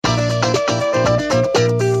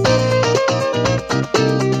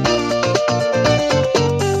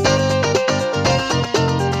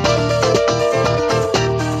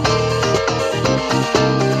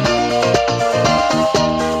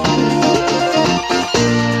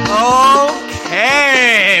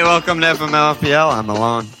welcome to FMLFPL. I'm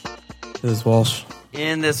Malone. This is Walsh.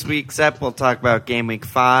 In this week's ep, we'll talk about Game Week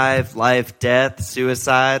 5, life, death,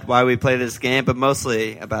 suicide, why we play this game, but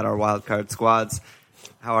mostly about our wildcard squads.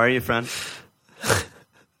 How are you, friend? I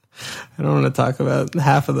don't want to talk about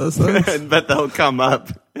half of those things. But they'll come up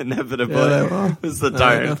inevitably. Yeah, they will. This is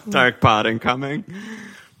the dark pod incoming.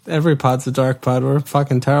 Every pod's a dark pod. We're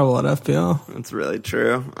fucking terrible at FPL. That's really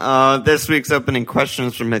true. This week's opening question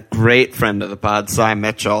is from a great friend of the pod, Cy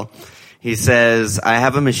Mitchell. He says, I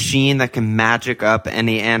have a machine that can magic up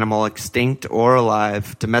any animal, extinct or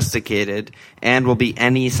alive, domesticated, and will be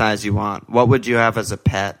any size you want. What would you have as a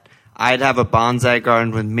pet? I'd have a bonsai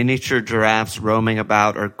garden with miniature giraffes roaming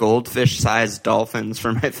about or goldfish-sized dolphins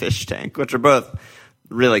for my fish tank, which are both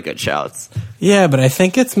really good shouts. Yeah, but I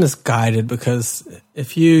think it's misguided because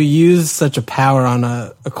if you use such a power on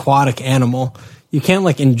a aquatic animal, you can't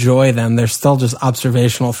like enjoy them. They're still just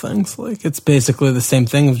observational things. Like it's basically the same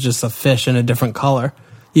thing with just a fish in a different color,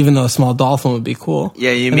 even though a small dolphin would be cool.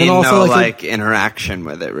 Yeah, you and mean also, no interaction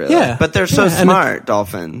with it, really. Yeah. But they're so smart,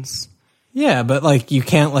 dolphins. Yeah, but like you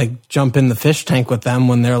can't like jump in the fish tank with them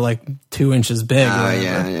when they're like 2 inches big. Oh,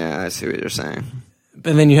 yeah, I see what you're saying.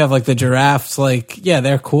 But then you have like the giraffes, like, yeah,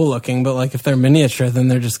 they're cool looking, but like if they're miniature, then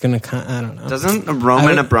they're just going to, I don't know. Doesn't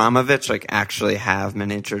Roman Abramovich like actually have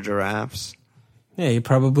miniature giraffes? Yeah, he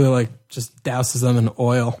probably like just douses them in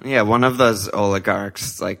oil. Yeah, one of those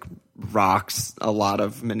oligarchs like rocks a lot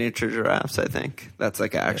of miniature giraffes, I think. That's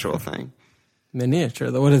like an actual thing. Miniature?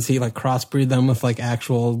 What does he like crossbreed them with like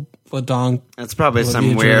actual Ladong? It's probably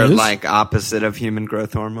some weird like opposite of human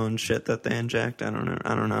growth hormone shit that they inject. I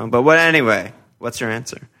don't know. But anyway, what's your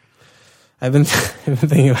answer? I've been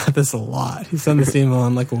thinking about this a lot. He sent this email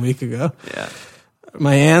on like a week ago. Yeah.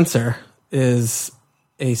 My answer is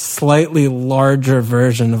a slightly larger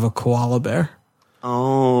version of a koala bear.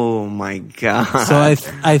 Oh my god! So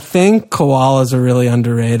I think koalas are really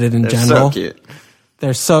underrated in general. They're so cute.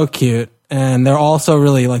 They're so cute, and they're also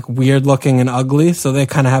really like weird looking and ugly. So they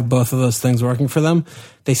kind of have both of those things working for them.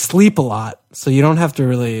 They sleep a lot, so you don't have to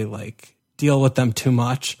really like deal with them too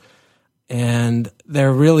much. And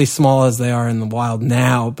they're really small as they are in the wild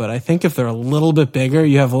now. But I think if they're a little bit bigger,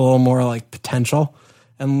 you have a little more like potential.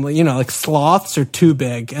 And, you know, like sloths are too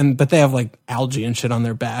big, but they have like algae and shit on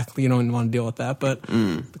their back. You don't want to deal with that. But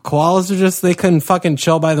the koalas are just, they can fucking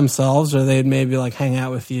chill by themselves, or they'd maybe like hang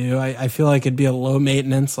out with you. I feel like it'd be a low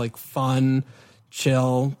maintenance, like fun,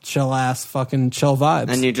 chill ass fucking chill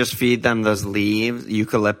vibes. And you just feed them those leaves,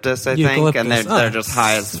 eucalyptus, I think, and they're just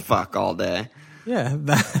high as fuck all day. Yeah,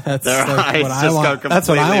 that's their like eyes what just I want. go That's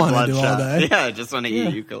what I want to do bloodshot. all day. Yeah, I just want to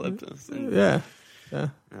eat eucalyptus. Yeah.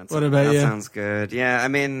 What about you? That sounds good. Yeah, I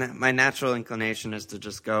mean, my natural inclination is to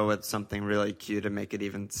just go with something really cute and make it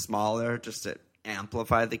even smaller, just to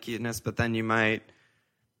amplify the cuteness. But then you might,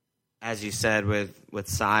 as you said, with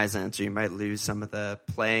size answer, you might lose some of the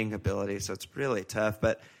playing ability. So it's really tough.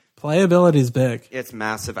 But playability's big. It's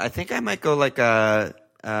massive. I think I might go like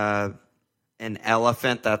an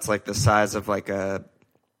elephant that's like the size of like a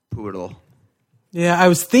poodle. Yeah, I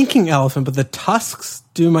was thinking elephant, but the tusks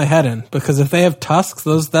do my head in, because if they have tusks,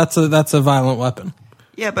 that's a violent weapon.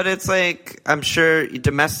 Yeah, but it's like, I'm sure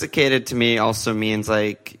domesticated to me also means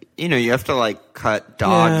like, you know, you have to like cut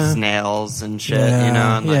dogs' nails and shit, you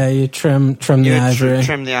know. And like, you trim the ivory.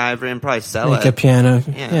 Trim the ivory and probably sell make it. a piano.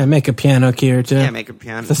 Yeah, make a piano key or two. Yeah, make a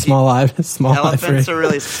piano. The small Elephants ivory. are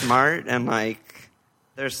really smart and like,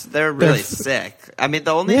 they're really sick. I mean,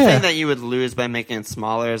 the only thing that you would lose by making it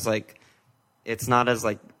smaller is like, it's not as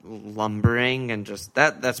like lumbering, and just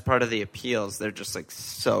that's part of the appeals. They're just like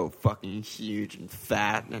so fucking huge and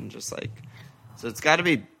fat and just like, so it's got to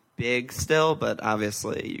be big still, but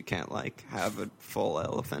obviously you can't like have a full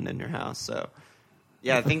elephant in your house. So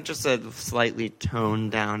yeah, I think just a slightly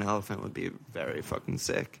toned down elephant would be very fucking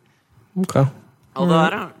sick. Okay.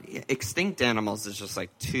 Although extinct animals is just like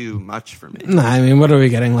too much for me. Nah, I mean, what are we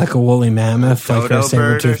getting? Like a woolly mammoth, like a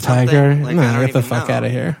saber-toothed tiger? Like, get the fuck out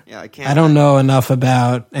of here. Yeah, I can't. I don't know enough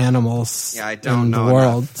about animals in the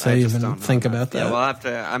world to even think about that. Yeah, we'll have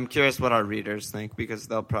to. I'm curious what our readers think, because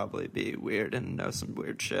they'll probably be weird and know some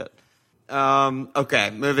weird shit. Okay,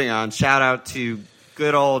 moving on. Shout out to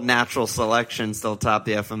good old Natural Selection, still top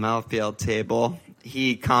the FMLFPL table.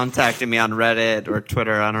 He contacted me on Reddit or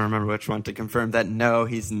Twitter, I don't remember which one, to confirm that no,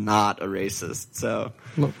 he's not a racist. So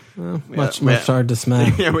much our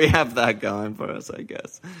dismay. Yeah, we have that going for us, I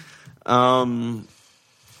guess. But on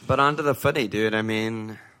to the footy, dude. I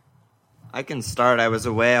mean, I can start. I was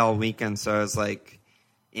away all weekend, so I was like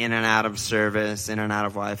in and out of service, in and out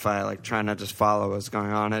of Wi-Fi, like trying to just follow what's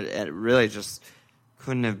going on. It really just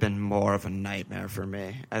couldn't have been more of a nightmare for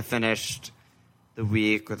me. I finished the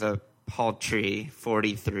week with a paltry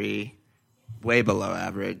 43, way below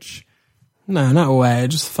average. No, not way,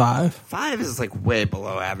 just 5. 5 is like way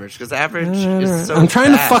below average because average is so I'm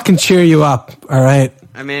trying bad. to fucking cheer you up, all right?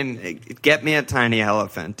 I mean, get me a tiny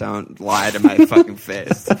elephant. Don't lie to my fucking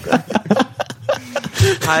face.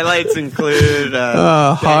 Highlights include...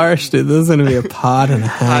 harsh, dude. This is going to be a pod and a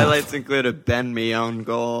half. Highlights include a Ben Me own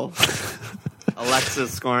goal.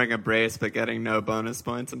 Alexis scoring a brace but getting no bonus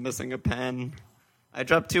points and missing a pen. I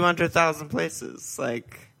dropped 200,000 places.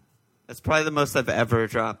 Like... That's probably the most I've ever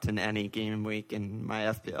dropped in any game week in my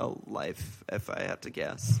FPL life, if I had to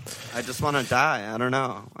guess. I just want to die. I don't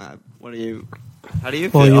know. How do you feel?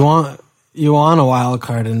 Well, you want a wild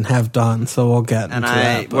card and have done, so we'll get into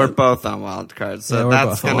that. We're both on wild cards, so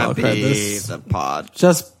that's going to be the pod.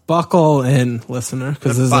 Just buckle in, listener,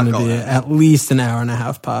 because this is going to be at least an hour and a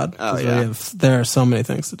half pod. Oh, yeah. There are so many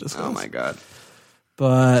things to discuss. Oh, my God.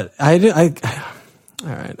 But all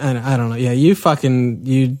right, I don't know. Yeah, you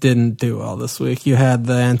didn't do well this week. You had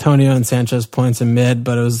the Antonio and Sanchez points in mid,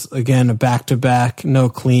 but it was, again, a back-to-back, no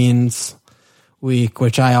cleans week,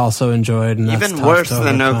 which I also enjoyed. And even worse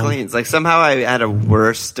than no cleans. Like, somehow I had a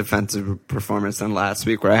worse defensive performance than last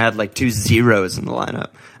week where I had, like, 2 zeros in the lineup.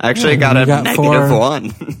 I actually got a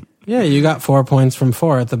 -1. Yeah, you got 4 points from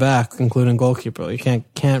 4 at the back, including goalkeeper. You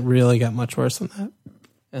can't really get much worse than that.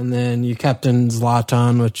 And then you captained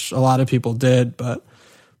Zlatan, which a lot of people did, but...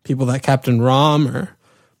 people that captain Rom or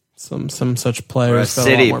some such players. Or a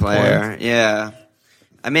City player, points. Yeah.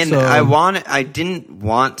 I mean, I didn't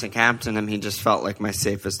want to captain him. He just felt like my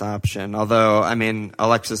safest option. Although, I mean,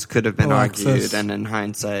 Alexis could have been argued, and in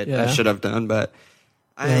hindsight, I should have done. But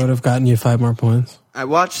I would have gotten you 5 more points. I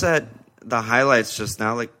watched the highlights just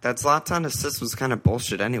now. Like, that Zlatan assist was kind of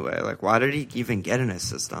bullshit anyway. Like, why did he even get an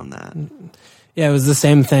assist on that? Yeah, it was the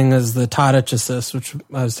same thing as the Tadic assist, which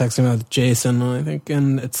I was texting about with Jason, I think.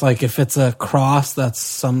 And it's like if it's a cross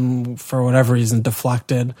that's for whatever reason,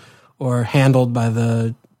 deflected or handled by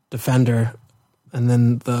the defender, and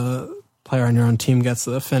then the player on your own team gets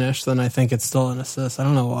the finish, then I think it's still an assist. I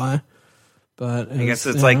don't know why. But I guess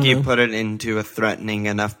it's like you put it into a threatening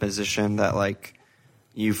enough position that, like,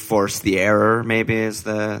 you force the error, maybe, is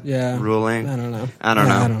the ruling. I don't know. I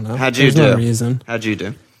don't know. How'd you do? No reason. How'd you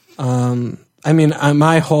do? I mean,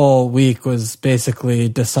 my whole week was basically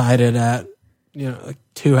decided at, like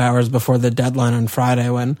 2 hours before the deadline on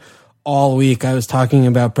Friday, when all week I was talking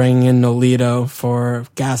about bringing in Nolito for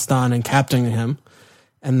Gaston and captaining him.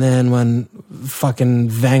 And then when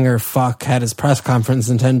fucking Wenger had his press conference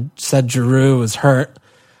and said Giroud was hurt,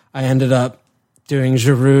 I ended up doing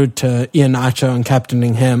Giroud to Iheanacho and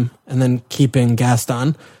captaining him, and then keeping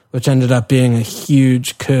Gaston, which ended up being a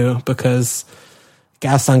huge coup because...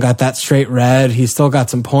 Gaston got that straight red. He still got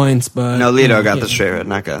some points, but... Nolito got the straight red,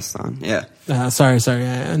 not Gaston. Yeah. Sorry.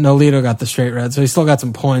 Yeah. Nolito got the straight red, so he still got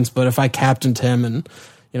some points, but if I captained him, and,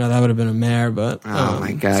 that would have been a mare, but... Oh,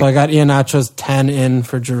 my God. So I got Iheanacho's 10 in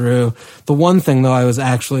for Giroud. The one thing, though, I was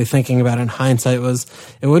actually thinking about in hindsight was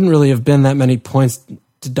it wouldn't really have been that many points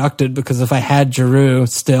deducted, because if I had Giroud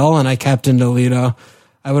still and I captained Nolito,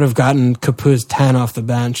 I would have gotten Capu's 10 off the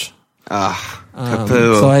bench.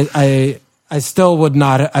 Capu. So I still would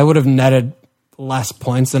not. I would have netted less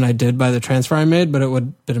points than I did by the transfer I made, but it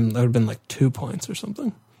would have been like 2 points or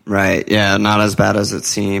something. Right. Yeah. Not as bad as it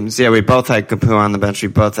seems. Yeah. We both had Capu on the bench. We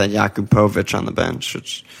both had Jakupovic on the bench.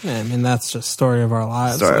 Which I mean, that's just story of our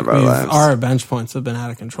lives. Lives. Our bench points have been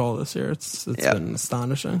out of control this year. It's been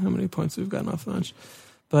astonishing how many points we've gotten off the bench.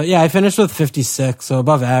 But yeah, I finished with 56, so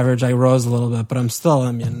above average. I rose a little bit, but I'm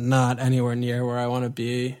still, not anywhere near where I want to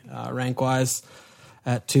be rank wise.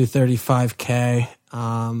 At 235K.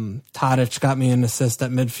 Tadic got me an assist at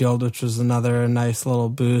midfield, which was another nice little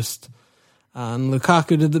boost. And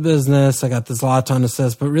Lukaku did the business. I got the Zlatan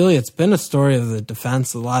assist, but really it's been a story of the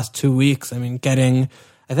defense the last 2 weeks. I mean,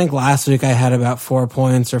 I think last week I had about 4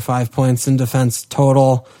 points or 5 points in defense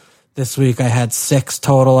total. This week I had 6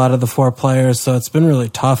 total out of the 4 players, so it's been really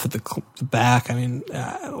tough at the back. I mean,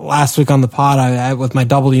 last week on the pod, I with my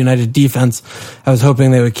double United defense, I was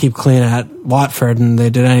hoping they would keep clean at Watford, and they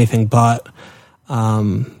did anything but. So,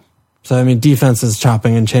 I mean, defense is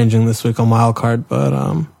chopping and changing this week on wildcard, but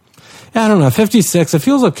I don't know. 56, it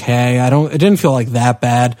feels okay. It didn't feel like that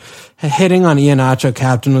bad. Hitting on Iheanacho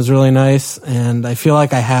captain was really nice, and I feel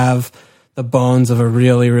like I have the bones of a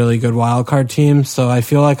really, really good wildcard team. So I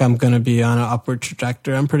feel like I'm going to be on an upward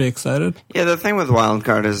trajectory. I'm pretty excited. Yeah, the thing with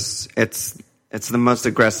wildcard is it's the most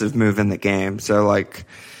aggressive move in the game. So, like,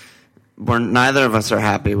 neither of us are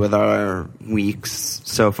happy with our weeks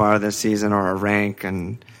so far this season or our rank,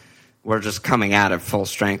 and we're just coming at it full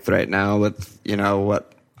strength right now with,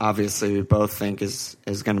 what obviously we both think is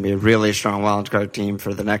going to be a really strong wildcard team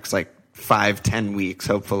for the next 5-10 weeks,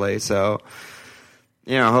 hopefully. So,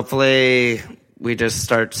 hopefully we just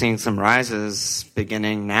start seeing some rises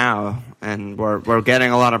beginning now, and we're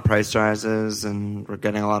getting a lot of price rises, and we're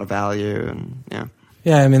getting a lot of value, and yeah.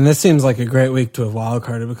 Yeah, I mean, this seems like a great week to have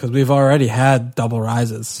wildcarded because we've already had double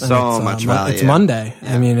rises. So much value. It's Monday.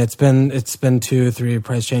 Yeah. I mean, it's been 2-3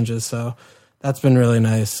 price changes, so that's been really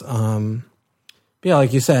nice. Yeah,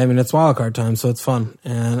 like you say, I mean, it's wildcard time, so it's fun.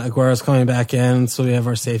 And Aguero's coming back in, so we have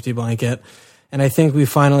our safety blanket. And I think we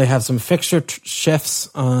finally have some fixture shifts.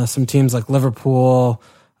 Some teams like Liverpool,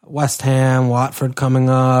 West Ham, Watford coming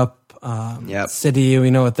up. City, we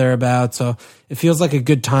know what they're about. So it feels like a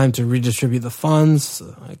good time to redistribute the funds,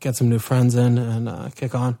 get some new friends in, and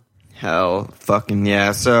kick on. Hell fucking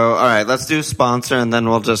yeah. So, all right, let's do sponsor, and then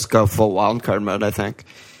we'll just go full wildcard mode, I think.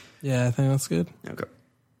 Yeah, I think that's good. Okay.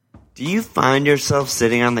 Do you find yourself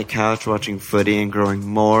sitting on the couch watching footy and growing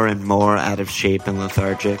more and more out of shape and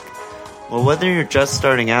lethargic? Well, whether you're just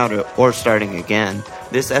starting out or starting again,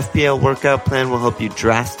 this FPL workout plan will help you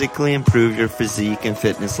drastically improve your physique and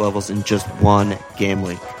fitness levels in just one game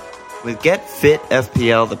week. With Get Fit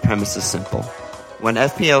FPL, the premise is simple. When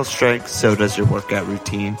FPL strikes, so does your workout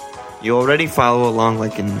routine. You already follow along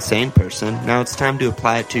like an insane person. Now it's time to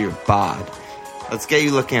apply it to your bod. Let's get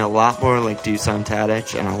you looking a lot more like Dusan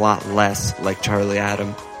Tadic and a lot less like Charlie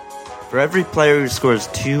Adam. For every player who scores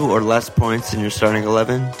 2 or less points in your starting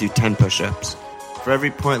 11, do 10 push-ups. For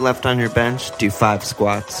every point left on your bench, do 5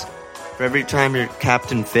 squats. For every time your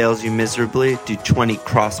captain fails you miserably, do 20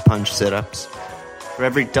 cross-punch sit-ups. For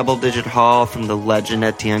every double-digit haul from the legend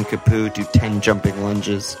Etienne Capoue, do 10 jumping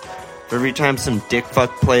lunges. For every time some dick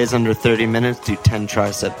fuck plays under 30 minutes, do 10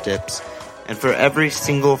 tricep dips. And for every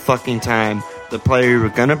single fucking time the player you were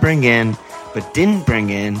gonna bring in but didn't bring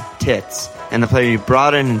in tits, and the player you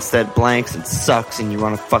brought in instead blanks and sucks and you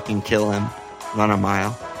want to fucking kill him, run a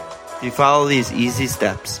mile. If you follow these easy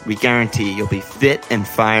steps, we guarantee you'll be fit and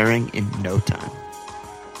firing in no time.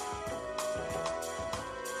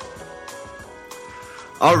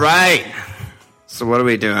 All right. So what are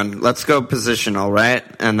we doing? Let's go positional, right?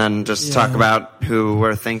 And then just talk about who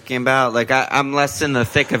we're thinking about. I'm less in the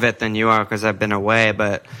thick of it than you are because I've been away,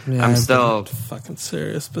 but I'm still fucking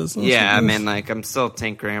serious business. Yeah, I mean, I'm still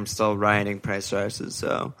tinkering. I'm still writing price rises.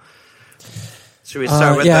 So should we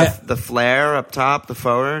start with the flair up top, the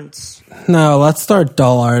forwards? No, let's start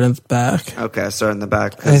Dullard at the back. Okay, start in the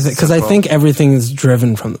back because I think everything is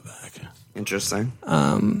driven from the back. Interesting.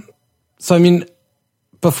 So I mean,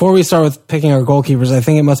 before we start with picking our goalkeepers, I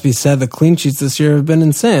think it must be said the clean sheets this year have been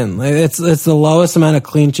insane. It's the lowest amount of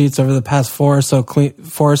clean sheets over the past 4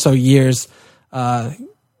 or so years,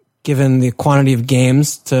 given the quantity of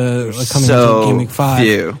games to coming into game week 5.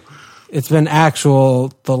 Few. It's been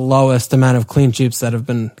the lowest amount of clean sheets that have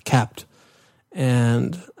been kept.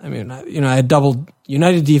 And I mean, I had doubled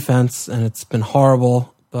United defense and it's been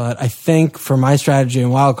horrible, but I think for my strategy in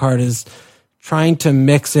wildcard is trying to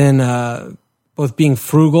mix in, both being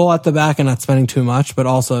frugal at the back and not spending too much, but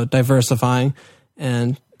also diversifying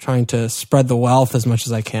and trying to spread the wealth as much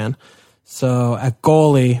as I can. So at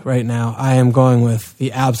goalie right now, I am going with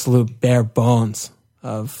the absolute bare bones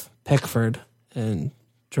of Pickford and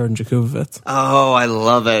Jordan Jakubowicz. Oh, I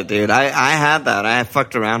love it, dude. I had that. I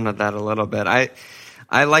fucked around with that a little bit.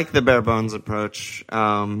 I like the bare bones approach,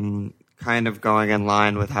 kind of going in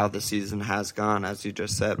line with how the season has gone, as you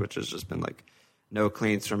just said, which has just been no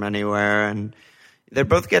cleans from anywhere, and they're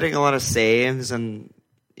both getting a lot of saves, and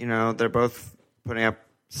they're both putting up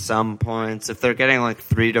some points. If they're getting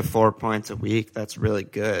 3 to 4 points a week, that's really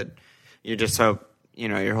good. You just hope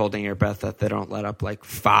you're holding your breath that they don't let up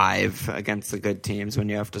 5 against the good teams when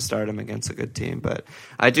you have to start them against a good team. But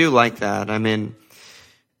I do like that. I mean,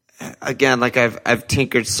 again, I've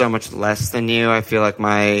tinkered so much less than you. I feel like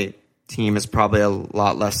my team is probably a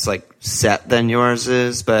lot less set than yours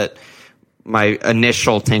is, but my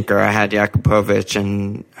initial tinker, I had Jakupovic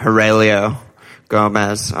and Aurelio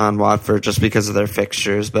Gomez on Watford just because of their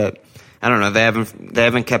fixtures, but I don't know. They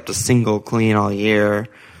haven't kept a single clean all year,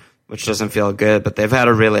 which doesn't feel good. But they've had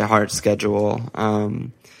a really hard schedule,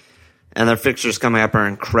 and their fixtures coming up are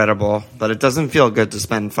incredible. But it doesn't feel good to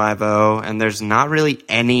spend 5-0, and there's not really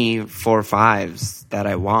any 4-5s that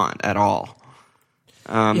I want at all.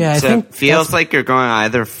 So it feels like you're going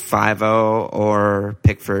either 5-0 or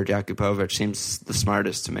Pickford, Jakupovic seems the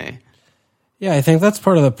smartest to me. Yeah, I think that's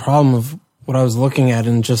part of the problem of what I was looking at,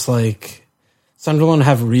 and just Sunderland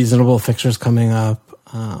have reasonable fixtures coming up.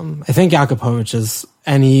 I think Jakupovic is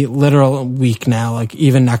any literal week now,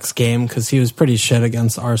 even next game, because he was pretty shit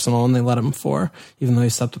against Arsenal and they let him 4, even though he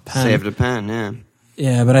stepped a pen. Saved a pen, yeah.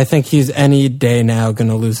 Yeah, but I think he's any day now going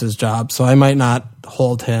to lose his job, so I might not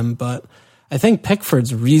hold him. But I think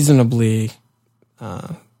Pickford's reasonably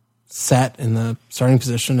set in the starting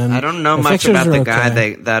position. And I don't know much about the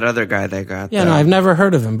guy that other guy they got. Yeah, no, I've never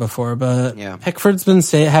heard of him before. But Pickford's been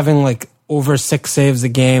having like over 6 saves a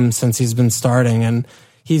game since he's been starting, and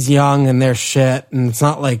he's young and they're shit, and it's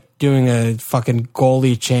not like doing a fucking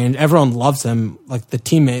goalie change. Everyone loves him, like the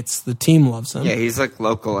team loves him. Yeah, he's like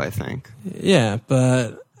local, I think. Yeah,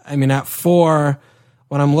 but I mean, at 4,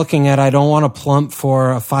 when I'm looking at, I don't want to plump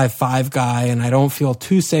for a 5-5 guy, and I don't feel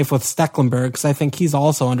too safe with Stecklenburg because I think he's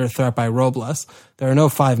also under threat by Robles. There are no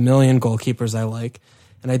 5 million goalkeepers I like,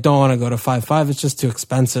 and I don't want to go to 5-5. It's just too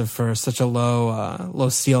expensive for such a low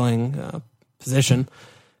ceiling position.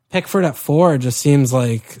 Pickford at 4 just seems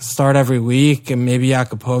like start every week, and maybe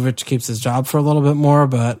Jakubovic keeps his job for a little bit more,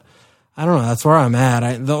 but I don't know. That's where I'm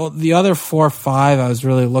at. The other 4-5 I was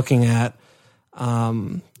really looking at,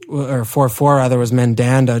 or 4-4 rather, was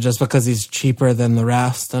Mandanda, just because he's cheaper than the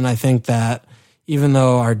rest. And I think that even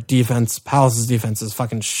though our defense, Palace's defense is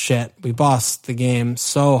fucking shit, we bossed the game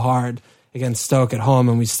so hard against Stoke at home,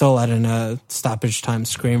 and we still let in a stoppage time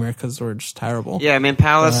screamer because we're just terrible. Yeah, I mean,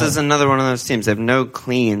 Palace is another one of those teams. They have no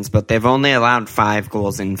cleans, but they've only allowed 5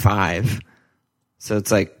 goals in 5. So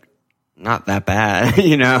it's like not that bad,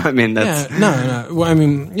 you know? I mean, that's... Yeah, no. Well, I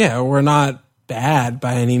mean, yeah, we're not bad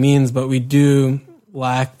by any means, but we do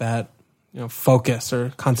lack that, focus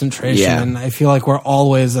or concentration. Yeah. And I feel like we're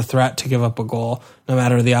always a threat to give up a goal, no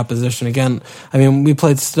matter the opposition. Again, I mean, we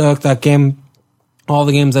played Stoke that game. All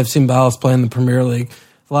the games I've seen Palace play in the Premier League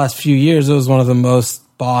the last few years, it was one of the most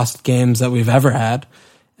bossed games that we've ever had,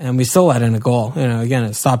 and we still let in a goal. Again,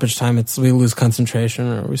 at stoppage time, we lose concentration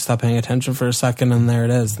or we stop paying attention for a second, and there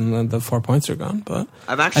it is, and the 4 points are gone. But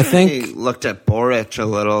I've actually looked at Boric a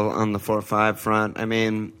little on the 4-5 front. I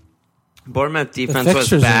mean, Bournemouth defense was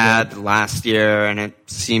bad last year, and it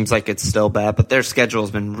seems like it's still bad, but their schedule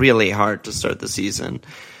has been really hard to start the season.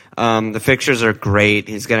 The fixtures are great.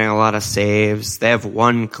 He's getting a lot of saves. They have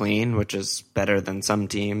 1 clean, which is better than some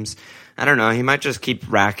teams. I don't know. He might just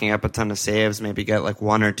keep racking up a ton of saves, maybe get like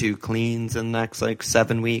 1 or 2 cleans in the next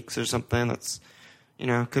 7 weeks or something. That's,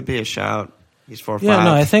 could be a shout. He's 4-5. Yeah,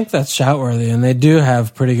 no, I think that's shout-worthy, and they do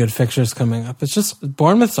have pretty good fixtures coming up. It's just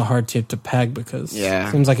Bournemouth's a hard team to peg because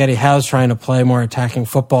it seems like Eddie Howe's trying to play more attacking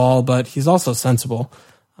football, but he's also sensible.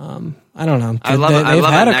 I don't know. They've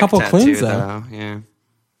had a couple cleans, though.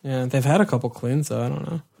 Yeah, they've had a couple cleans, though. I don't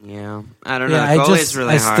know. Yeah, I don't know.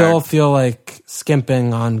 I still feel like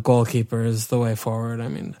skimping on goalkeepers is the way forward. I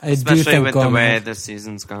mean, especially do think with the way the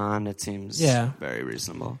season's gone, it seems very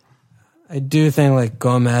reasonable. I do think like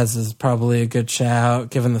Gomez is probably a good shout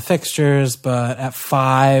given the fixtures, but at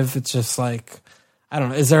 5, it's just like, I don't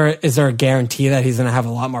know. Is there a guarantee that he's going to have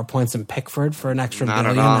a lot more points than Pickford for an extra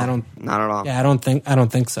billion? Not at all. Yeah, I don't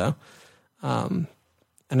think so. And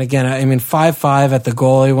again, I mean, 5-5 at the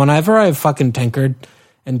goalie. Whenever I've fucking tinkered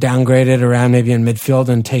and downgraded around maybe in midfield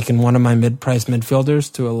and taken one of my mid-price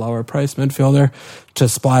midfielders to a lower-price midfielder to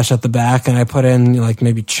splash at the back, and I put in like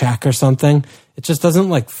maybe Czech or something, it just doesn't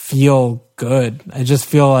like feel good. I just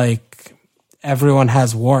feel like everyone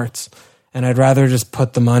has warts, and I'd rather just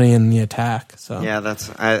put the money in the attack. So yeah,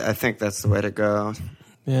 I think that's the way to go.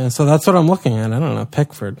 Yeah, so that's what I'm looking at. I don't know,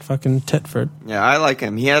 Pickford, fucking Titford. Yeah, I like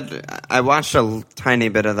him. I watched a tiny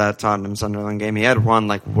bit of that Tottenham Sunderland game. He had one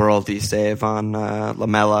like worldy save on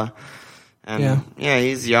Lamela, and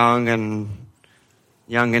he's young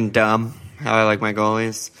and dumb. How I like my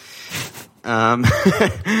goalies.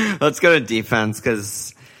 Let's go to defense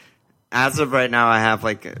because as of right now, I have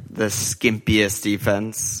like the skimpiest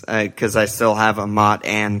defense because I still have Amat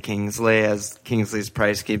and Kingsley as Kingsley's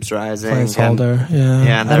price keeps rising. Placeholder,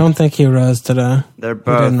 yeah. I don't think he rose today. They're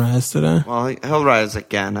both. He didn't rise today. Well, he'll rise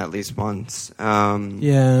again at least once.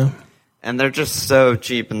 Yeah. And they're just so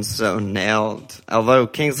cheap and so nailed. Although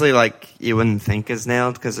Kingsley, like, you wouldn't think is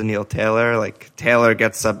nailed because of Neil Taylor. Like, Taylor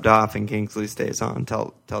gets subbed off and Kingsley stays on.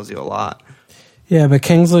 Tells you a lot. Yeah, but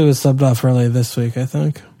Kingsley was subbed off early this week, I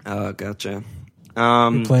think. Oh, gotcha.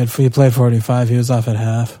 He played 45. He was off at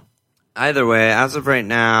half. Either way, as of right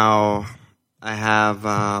now, I have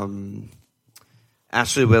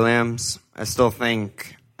Ashley Williams. I still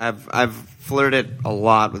think I've flirted a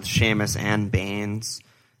lot with Seamus and Baines.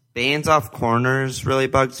 Baines off corners really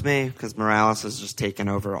bugs me because Morales has just taken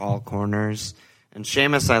over all corners. And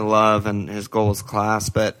Seamus I love, and his goal is class,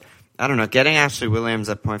 but I don't know. Getting Ashley Williams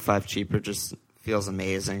at 0.5 cheaper just feels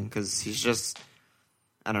amazing because he's just...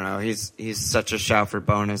 I don't know. He's such a shout for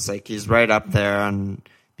bonus. Like, he's right up there on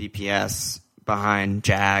BPS behind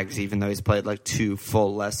Jags, even though he's played like 2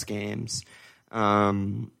 full less games. I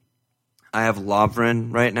I have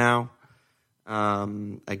Lovren right now.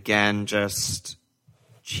 Again, just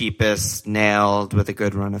cheapest, nailed with a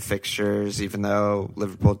good run of fixtures. Even though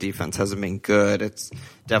Liverpool defense hasn't been good, it's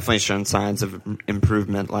definitely shown signs of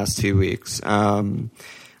improvement last 2 weeks. I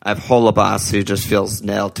have Holebas, who just feels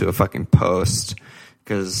nailed to a fucking post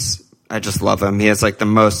because I just love him. He has like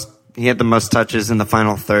he had the most touches in the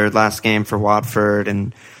final third last game for Watford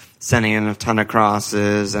and sending in a ton of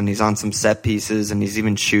crosses, and he's on some set pieces, and he's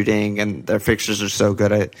even shooting, and their fixtures are so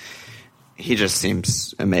good. He just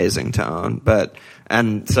seems amazing to own.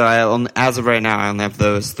 And so as of right now, I only have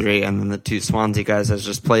those three, and then the two Swansea guys as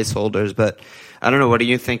just placeholders. But I don't know. What are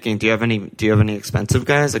you thinking? Do you have any expensive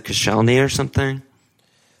guys like Koscielny or something?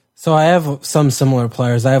 So I have some similar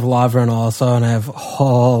players. I have Lovren also, and I have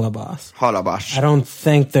Holebas. I don't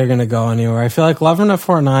think they're going to go anywhere. I feel like Lovren at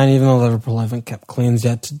 4.9, even though Liverpool haven't kept cleans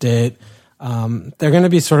yet to date, they're going to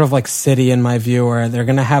be sort of like City in my view, where they're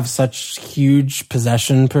going to have such huge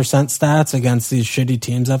possession percent stats against these shitty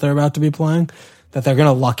teams that they're about to be playing that they're going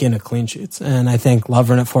to luck into clean sheets. And I think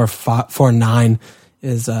Lovren at 4.9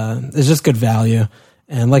 is just good value.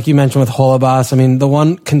 And like you mentioned with Holebas, I mean, the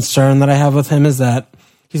one concern that I have with him is that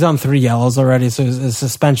he's on 3 yellows already, so his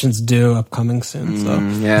suspension's due upcoming soon. So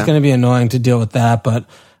It's going to be annoying to deal with that. But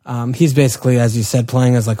he's basically, as you said,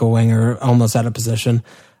 playing as like a winger, almost out of position.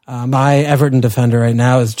 My Everton defender right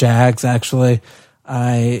now is Jags, actually.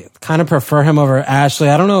 I kind of prefer him over Ashley.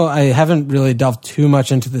 I don't know. I haven't really delved too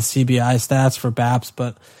much into the CBI stats for Baps,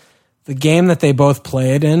 but the game that they both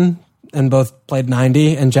played in, and both played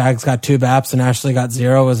 90, and Jags got 2 Baps and Ashley got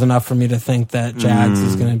 0, was enough for me to think that Jags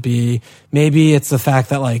is going to be, maybe it's the fact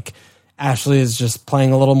that like Ashley is just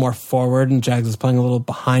playing a little more forward and Jags is playing a little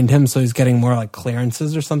behind him, so he's getting more like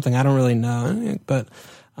clearances or something. I don't really know, but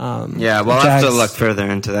we'll have to look further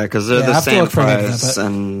into that because they're the same price.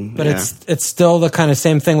 But it's still the kind of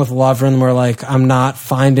same thing with Lovren, where like I'm not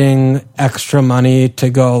finding extra money to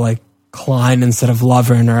go like Klein instead of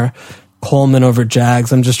Lovren or Coleman over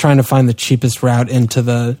Jags. I'm just trying to find the cheapest route into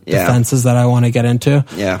the defenses that I want to get into.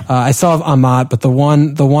 I still have Amat, but the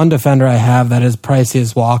one defender I have that is pricey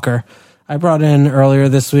is Walker. I brought in earlier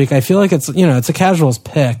this week. I feel like it's a casuals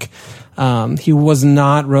pick. He was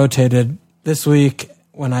not rotated this week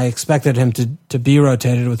when I expected him to be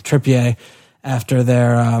rotated with Trippier after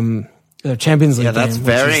their Champions League game. That's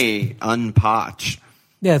very unpoch.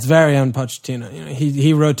 Yeah, it's very un-Pochettino.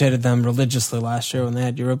 He rotated them religiously last year when they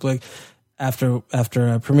had Europa League after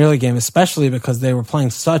a Premier League game, especially because they were playing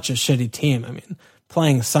such a shitty team. I mean,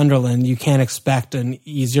 playing Sunderland, you can't expect an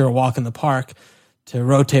easier walk in the park to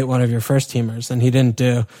rotate one of your first teamers, and he didn't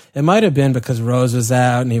do. It might have been because Rose was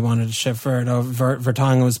out and he wanted to shift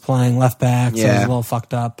Vertonghen was playing left back, so it was a little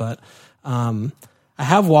fucked up. But I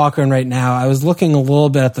have Walker in right now. I was looking a little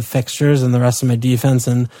bit at the fixtures and the rest of my defense,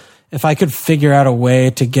 and if I could figure out a way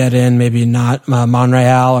to get in maybe not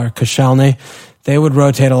Monreal or Koscielny, they would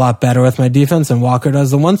rotate a lot better with my defense than Walker does.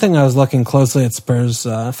 The one thing I was looking closely at Spurs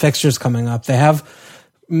fixtures coming up. They have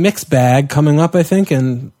mixed bag coming up, I think,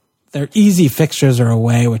 and their easy fixtures are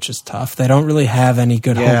away, which is tough. They don't really have any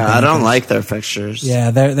good home bankers. I don't like their fixtures. Yeah,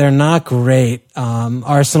 they're not great.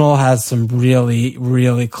 Arsenal has some really,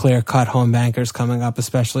 really clear-cut home bankers coming up,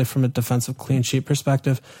 especially from a defensive clean sheet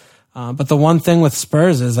perspective. But the one thing with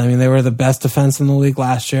Spurs is, I mean, they were the best defense in the league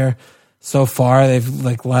last year. So far, they've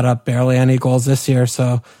like let up barely any goals this year.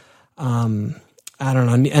 So, I don't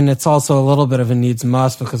know. And it's also a little bit of a needs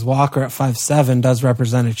must because Walker at 5.7 does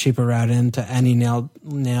represent a cheaper route into any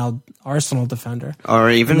nailed Arsenal defender.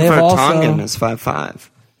 Or even Vertonghen is 5.5.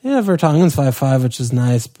 Yeah, Vertonghen's 5.5, which is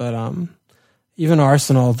nice. But even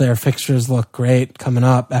Arsenal, their fixtures look great coming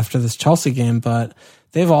up after this Chelsea game. But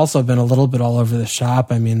they've also been a little bit all over the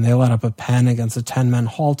shop. I mean, they let up a pen against a 10-man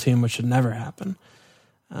Hull team, which should never happen.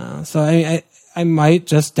 So I might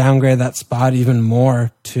just downgrade that spot even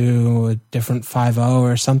more to a different 5.0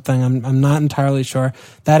 or something. I'm not entirely sure.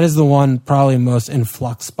 That is the one probably most in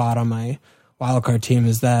flux spot on my wildcard team,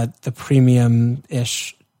 is that the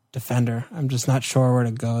premium-ish defender. I'm just not sure where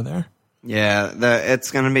to go there. Yeah,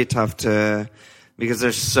 it's going to be tough because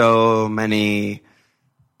there's so many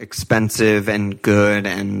expensive and good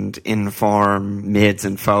and in-form mids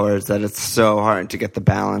and forwards that it's so hard to get the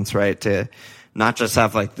balance right to not just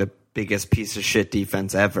have like the biggest piece of shit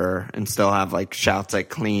defense ever and still have like shouts at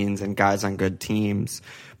cleans and guys on good teams,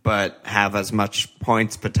 but have as much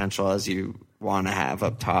points potential as you want to have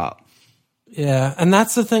up top. Yeah, and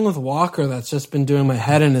that's the thing with Walker that's just been doing my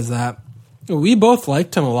head in, is that we both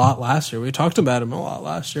liked him a lot last year. We talked about him a lot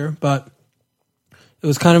last year, but it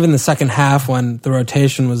was kind of in the second half when the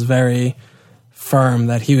rotation was very firm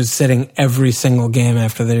that he was sitting every single game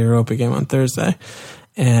after the Europa game on Thursday.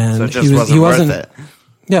 And so it just wasn't worth it.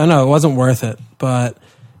 Yeah, no, it wasn't worth it. But,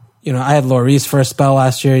 I had Lloris for a spell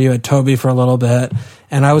last year. You had Toby for a little bit.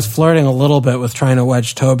 And I was flirting a little bit with trying to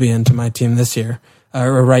wedge Toby into my team this year,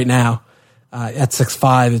 or right now. At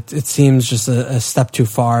 6'5", it seems just a step too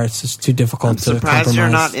far. It's just too difficult to compromise. I'm surprised you're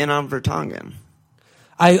not in on Vertonghen.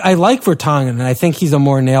 I like Vertonghen, and I think he's a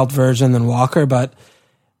more nailed version than Walker, but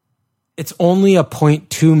it's only a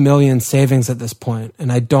 0.2 million savings at this point,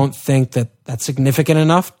 and I don't think that that's significant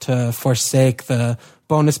enough to forsake the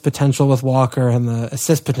bonus potential with Walker and the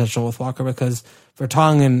assist potential with Walker, because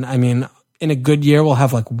Vertonghen, in a good year, will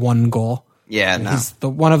have like one goal. Yeah, no. He's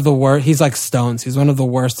one of the worst. He's like Stones. He's one of the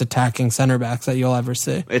worst attacking center backs that you'll ever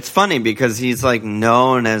see. It's funny because he's like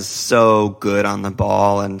known as so good on the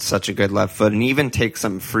ball and such a good left foot, and even takes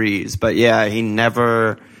some frees. But yeah, he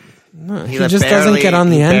never. No, he just doesn't get on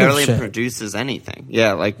the end of shit. Barely produces anything.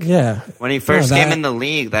 Yeah, when he first came in the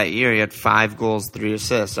league that year, he had 5 goals, 3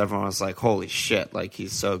 assists. Everyone was like, "Holy shit! Like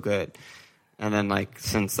he's so good." And then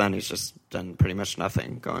since then, he's just done pretty much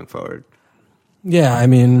nothing going forward. Yeah,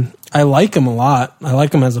 I like him a lot. I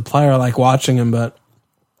like him as a player. I like watching him, but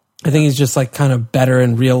I think he's just kind of better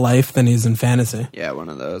in real life than he's in fantasy. Yeah, one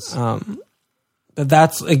of those. But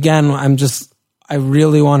that's, again, I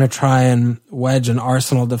really want to try and wedge an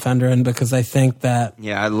Arsenal defender in, because I think that...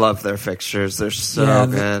 Yeah, I love their fixtures. They're so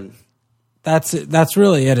good. That's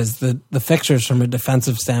really it, is the fixtures from a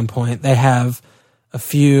defensive standpoint. They have a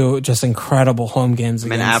few just incredible home games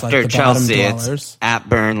against after the Chelsea, bottom dwellers. It's at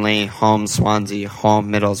Burnley, home Swansea, home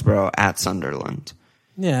Middlesbrough, at Sunderland.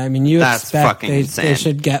 Yeah, you That's expect fucking insane.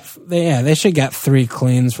 They should get 3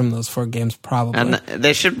 cleans from those 4 games probably. And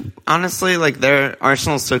they should, honestly,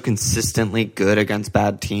 Arsenal's so consistently good against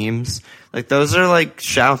bad teams. Those are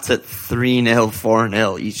shouts at 3-0,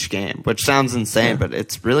 4-0 each game, which sounds insane, but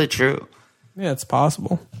it's really true. Yeah, it's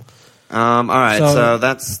possible. All right, so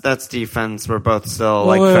that's defense. We're both still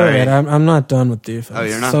wait, I'm not done with defense. Oh,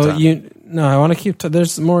 you're not done. No, I want to keep.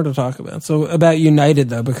 There's more to talk about. So about United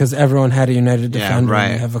though, because everyone had a United defender. Yeah,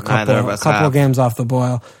 right. We have a couple games off the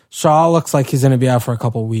boil. Shaw looks like he's going to be out for a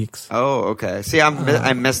couple weeks. Oh, okay. See,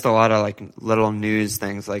 I missed a lot of little news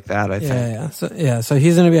things like that. I think. So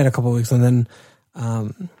he's going to be out a couple weeks, and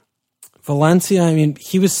then Valencia.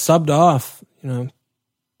 He was subbed off.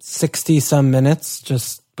 60 some minutes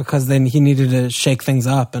just because then he needed to shake things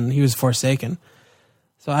up, and he was forsaken.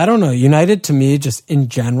 So I don't know. United, to me, just in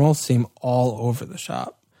general, seem all over the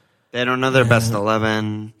shop. They don't know their best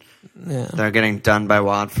 11. Yeah. They're getting done by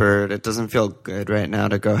Watford. It doesn't feel good right now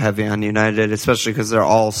to go heavy on United, especially because they're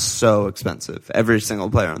all so expensive. Every single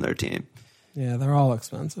player on their team. Yeah, they're all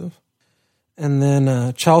expensive. And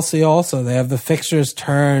then Chelsea also. They have the fixtures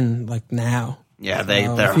turn now. Yeah,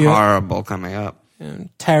 they're horrible coming up.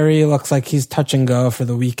 And Terry looks like he's touch and go for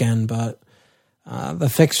the weekend, but the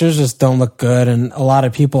fixtures just don't look good. And a lot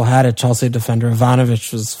of people had a Chelsea defender.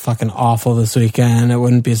 Ivanovic was fucking awful this weekend. It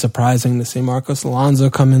wouldn't be surprising to see Marcos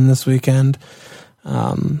Alonso come in this weekend.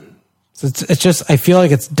 So it's just, I feel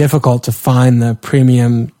like it's difficult to find the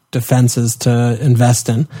premium defenses to invest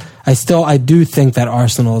in. I do think that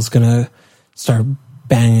Arsenal is going to start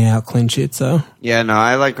banging out clean sheets, though. Yeah, no,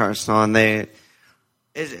 I like Arsenal, and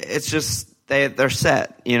it's just. They're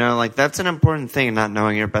set, that's an important thing, not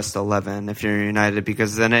knowing your best 11 if you're United,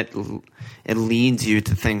 because then it leads you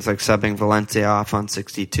to things like subbing Valencia off on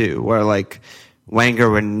 62, where Wenger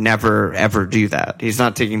would never ever do that. He's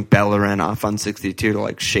not taking Bellerin off on 62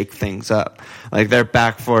 to shake things up. Their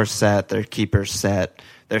back four set, their keeper set,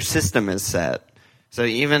 their system is set. So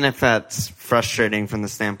even if that's frustrating from the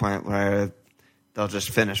standpoint where they'll just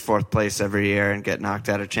finish 4th place every year and get knocked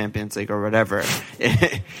out of Champions League or whatever,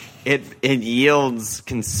 it yields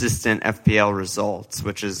consistent FPL results,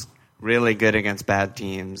 which is really good against bad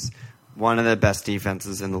teams. One of the best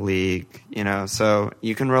defenses in the league, so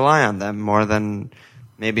you can rely on them more than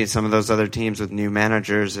maybe some of those other teams with new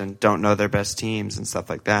managers and don't know their best teams and stuff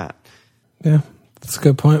like that. Yeah, that's a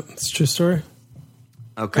good point. It's a true story.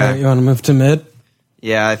 Okay. You want to move to mid?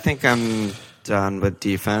 Yeah, I think I'm done with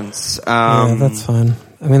defense. Yeah, that's fine.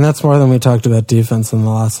 That's more than we talked about defense in the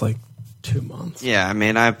last 2 months. Yeah,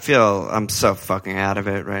 I feel I'm so fucking out of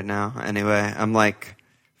it right now. Anyway, I'm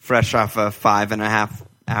fresh off a 5.5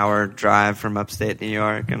 hour drive from upstate New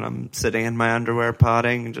York, and I'm sitting in my underwear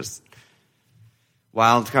potting, just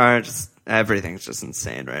wild card, everything's just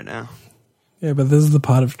insane right now. Yeah, but this is the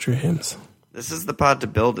pot of dreams. This is the pot to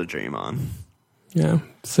build a dream on. Yeah,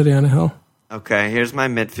 city on a hill. Okay, here's my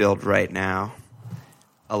midfield right now.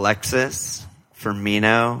 Alexis,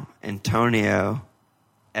 Firmino, Antonio,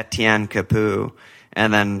 Etienne Capoue,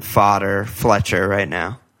 and then fodder Fletcher right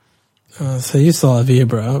now. So you still have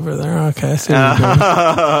Ibra over there. Okay. So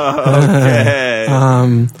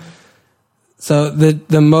okay. So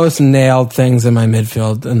the most nailed things in my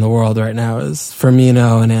midfield in the world right now is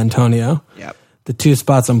Firmino and Antonio. Yep. The two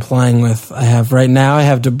spots I'm playing with, I have De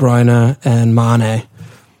Bruyne and Mane,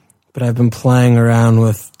 but I've been playing around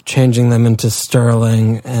with changing them into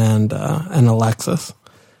Sterling and Alexis.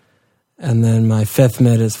 And then my fifth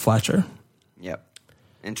mid is Fletcher. Yep.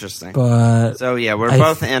 Interesting. But so yeah, we're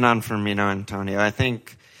both in on Firmino and Antonio. I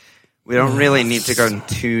think we don't really need to go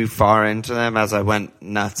too far into them, as I went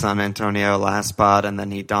nuts on Antonio last spot and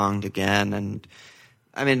then he donged again. And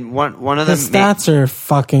I mean, one of the stats are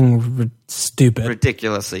fucking stupid,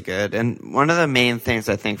 ridiculously good. And one of the main things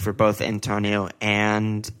I think for both Antonio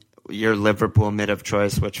and your Liverpool mid of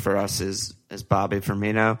choice, which for us is Bobby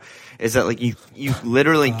Firmino, is that like you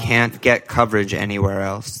literally can't get coverage anywhere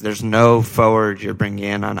else. There's no forward you're bringing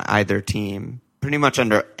in on either team, pretty much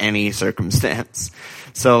under any circumstance.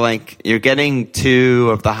 So like you're getting two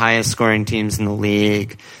of the highest scoring teams in the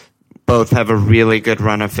league. Both have a really good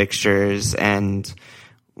run of fixtures, and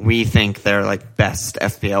we think they're like best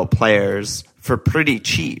FPL players for pretty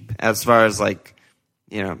cheap as far as like,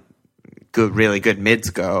 you know, really good mids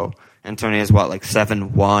go. Antonio's what, like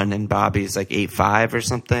 7-1 and Bobby's like 8-5 or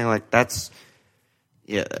something. Like that's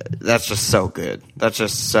just so good.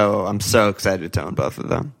 I'm so excited to own both of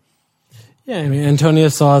them. Yeah, I mean, Antonio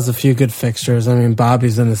still has a few good fixtures. I mean,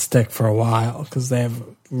 Bobby's in the stick for a while because they have a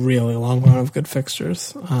really long run of good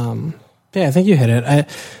fixtures. Yeah, I think you hit it.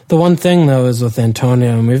 The one thing, though, is with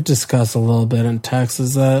Antonio, and we've discussed a little bit in text,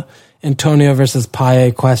 is the Antonio versus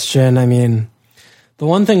Payet question. I mean, the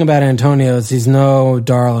one thing about Antonio is he's no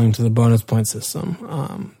darling to the bonus point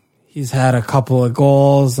system. He's had a couple of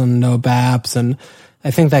goals and no BAPs, and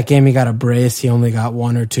I think that game he got a brace. He only got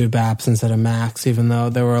 1 or 2 BAPs instead of max, even though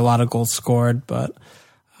there were a lot of goals scored. But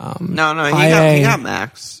no, he got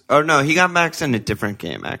max. Oh no, he got max in a different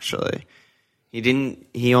game actually.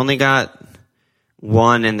 He only got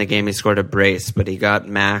 1 in the game he scored a brace, but he got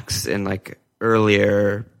max in like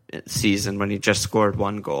earlier season when he just scored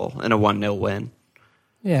 1 goal in a 1-0 win.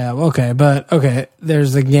 Yeah, okay,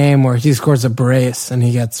 there's a game where he scores a brace and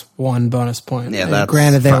he gets 1 bonus point. Yeah, that's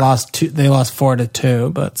granted they lost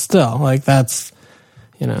 4-2, but still, like that's,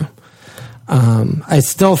 you know. I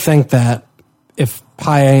still think that if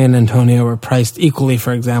Payet and Antonio were priced equally,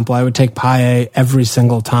 for example, I would take Payet every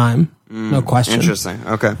single time. No question. Interesting.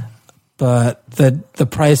 Okay. But the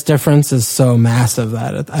price difference is so massive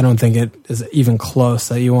that I don't think it is even close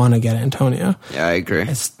that you want to get Antonio. Yeah, I agree.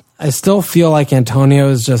 I still feel like Antonio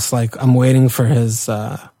is just like, I'm waiting for his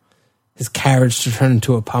carriage to turn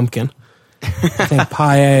into a pumpkin. I think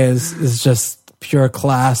Payet is just pure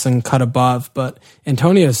class and cut above, but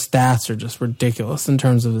Antonio's stats are just ridiculous in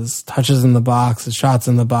terms of his touches in the box, his shots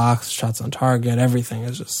in the box, shots on target, everything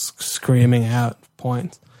is just screaming out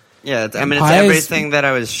points. Yeah, I mean, it's everything that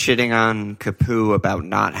I was shitting on Capu about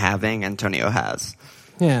not having, Antonio has.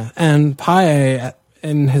 Yeah, and Payet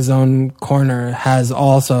in his own corner has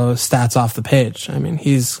also stats off the page. I mean,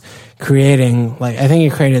 he's creating, like, I think he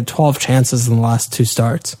created 12 chances in the last 2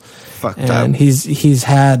 starts. Fucked up. And he's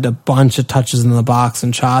had a bunch of touches in the box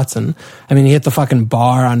and shots, and I mean, he hit the fucking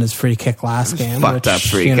bar on his free kick last game. Fucked up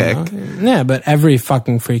free kick. Yeah, but every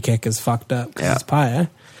fucking free kick is fucked up because it's Payet.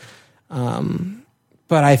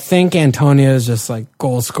 But I think Antonio's just like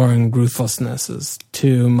goal scoring ruthlessness is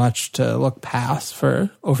too much to look past for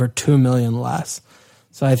over 2 million less.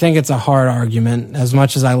 So I think it's a hard argument. As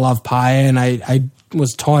much as I love Payet, and I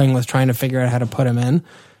was toying with trying to figure out how to put him in,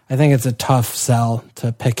 I think it's a tough sell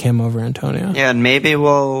to pick him over Antonio. Yeah, and maybe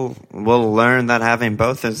we'll learn that having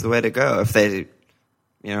both is the way to go. If they,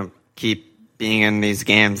 keep being in these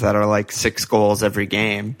games that are like 6 goals every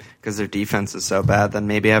game because their defense is so bad, then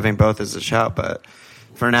maybe having both is a shout. But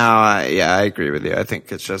for now, I agree with you. I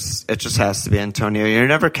think it just has to be Antonio. You're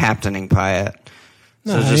never captaining Payet.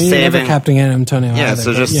 No, so just saving, never captaining Antonio. Yeah, either,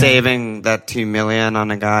 so just saving that $2 million on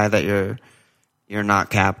a guy that you're not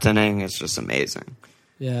captaining is just amazing.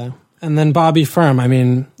 Yeah, and then Bobby Firm. I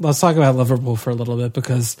mean, let's talk about Liverpool for a little bit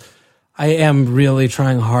because I am really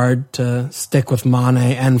trying hard to stick with Mane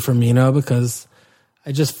and Firmino because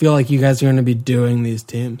I just feel like you guys are going to be doing these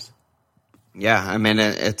teams. Yeah, I mean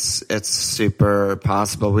it's super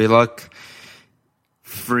possible. We look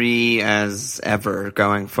free as ever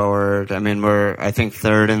going forward. I mean, we're, I think,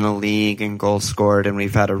 3rd in the league in goals scored, and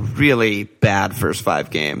we've had a really bad first 5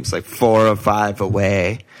 games, like 4 of 5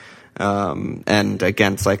 away. And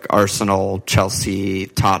against like Arsenal, Chelsea,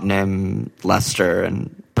 Tottenham, Leicester,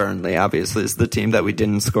 and Burnley obviously is the team that we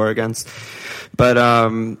didn't score against. But,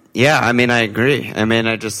 yeah, I mean, I agree. I mean,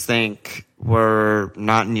 I just think We're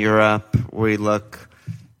not in Europe. We look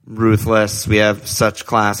ruthless. We have such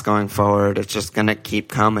class going forward. It's just going to keep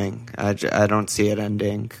coming. I don't see it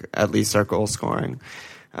ending, at least our goal scoring.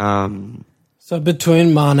 So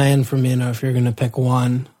between Mane and Firmino, if you're going to pick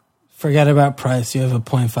one, forget about price. You have a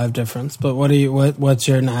 0.5 difference. But what's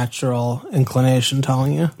your natural inclination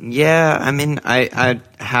telling you? Yeah, I mean, I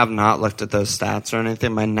have not looked at those stats or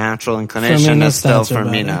anything. My natural inclination is still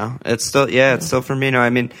Firmino. It's still Firmino. I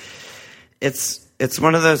mean, it's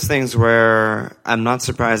one of those things where I'm not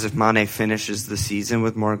surprised if Mane finishes the season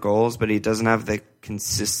with more goals, but he doesn't have the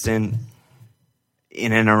consistent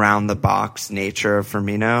in and around the box nature of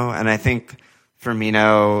Firmino. And I think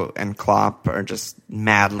Firmino and Klopp are just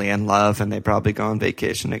madly in love, and they probably go on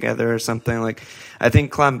vacation together or something. Like, I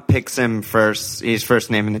think Klopp picks him first. He's first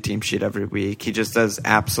name in the team sheet every week. He just does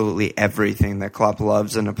absolutely everything that Klopp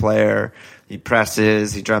loves in a player. He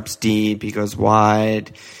presses, he drops deep, he goes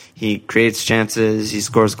wide, he creates chances, he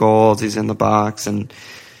scores goals, he's in the box. And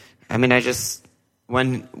I mean,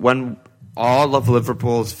 when all of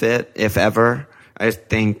Liverpool's fit, if ever, I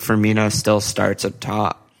think Firmino still starts up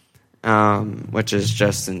top, which is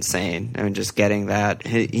just insane. I mean, just getting that.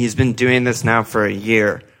 He's been doing this now for a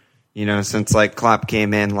year, since like Klopp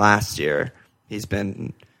came in last year. He's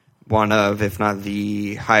been one of, if not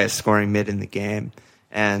the highest scoring mid in the game.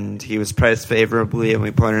 And he was priced favorably, and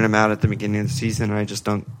we pointed him out at the beginning of the season. And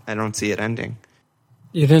I don't see it ending.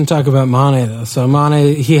 You didn't talk about Mane though. So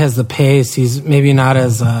Mane, he has the pace. He's maybe not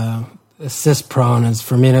as assist prone as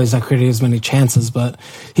Firmino. He's not creating as many chances, but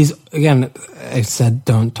he's, again, I said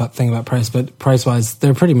don't think about price, but price wise,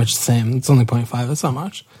 they're pretty much the same. It's only 0.5. It's not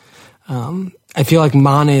much. I feel like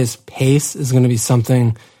Mane's pace is going to be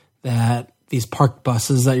something that these park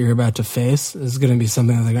buses that you're about to face is going to be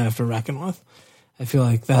something that they're going to have to reckon with. I feel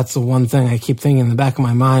like that's the one thing I keep thinking in the back of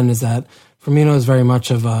my mind is that Firmino is very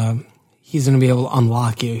much of he's going to be able to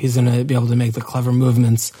unlock you. He's going to be able to make the clever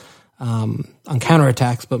movements on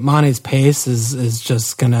counterattacks, but Mane's pace is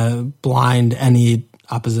just going to blind any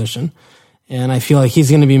opposition. And I feel like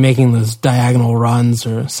he's going to be making those diagonal runs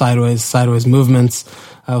or sideways movements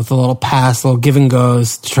with a little pass, little give and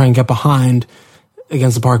goes to try and get behind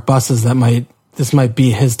against the park buses. This might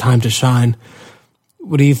be his time to shine.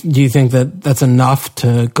 Do you think that that's enough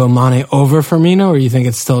to go Mane over Firmino, or you think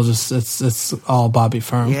it's still just it's all Bobby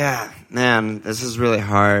Firm? Yeah, man, this is really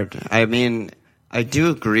hard. I mean, I do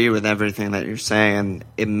agree with everything that you're saying, and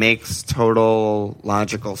it makes total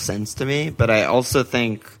logical sense to me. But I also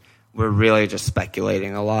think we're really just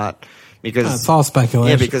speculating a lot because it's all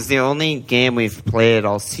speculation. Yeah, because the only game we've played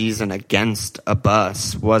all season against a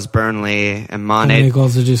bus was Burnley, and Mane. How many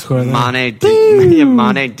goals did you score there? Mane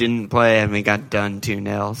didn't play, and we got done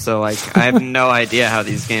 2-0. So I have no idea how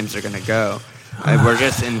these games are going to go. We're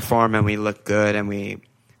just in form, and we look good, and we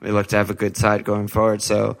look to have a good side going forward.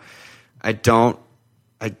 So I don't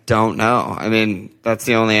know. I mean, that's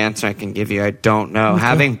the only answer I can give you. I don't know. Okay.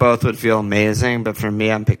 Having both would feel amazing, but for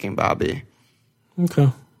me, I'm picking Bobby.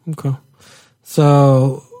 Okay.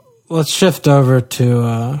 So let's shift over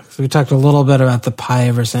to we talked a little bit about the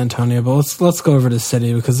Pie versus Antonio, but let's go over to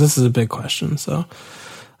City because this is a big question. So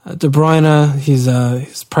De Bruyne, his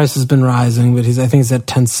price has been rising, but I think he's at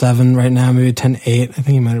 10.7 right now, maybe 10.8. I think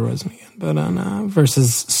he might have risen again. But on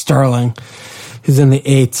versus Sterling, he's in the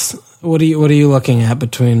 8s. What are you looking at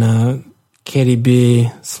between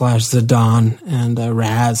KDB/Zidane and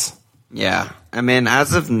Raz? Yeah, I mean,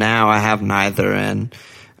 as of now, I have neither in.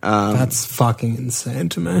 That's fucking insane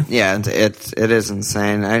to me. Yeah, it is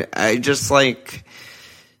insane. I just like,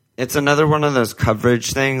 it's another one of those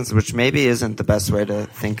coverage things, which maybe isn't the best way to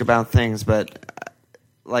think about things, but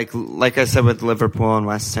like I said with Liverpool and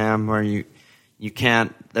West Ham, where you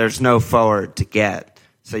can't, there's no forward to get.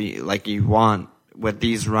 So you want, with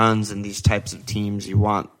these runs and these types of teams, you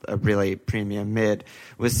want a really premium mid.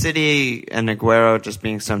 With City and Aguero just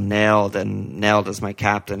being so nailed as my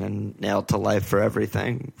captain and nailed to life for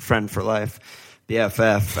everything, friend for life,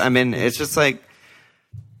 BFF. I mean, it's just like,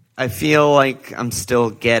 I feel like I'm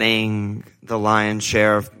still getting the lion's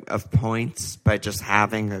share of points by just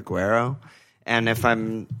having Aguero. And if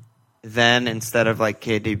I'm then, instead of like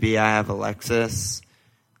KDB, I have Alexis,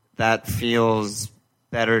 that feels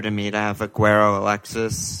better to me to have Aguero,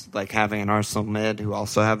 Alexis, like having an Arsenal mid who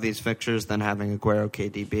also have these fixtures than having Aguero,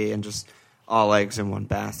 KDB, and just all eggs in one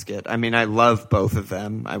basket. I mean, I love both of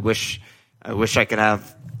them. I wish I could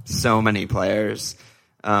have so many players.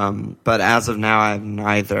 But as of now, I have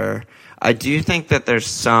neither. I do think that there's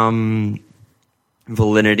some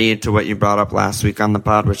validity to what you brought up last week on the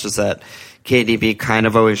pod, which is that KDB kind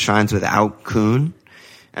of always shines without Kuhn.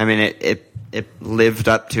 I mean, it lived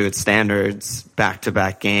up to its standards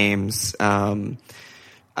back-to-back games.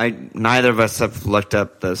 Neither of us have looked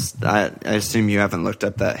up this. I assume you haven't looked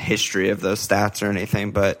up the history of those stats or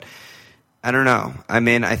anything, but I don't know. I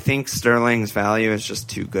mean, I think Sterling's value is just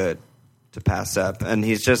too good to pass up. And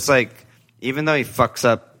he's just like, even though he fucks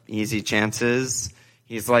up easy chances,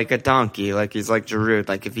 he's like a donkey. Like, he's like Giroud.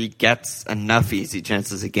 Like, if he gets enough easy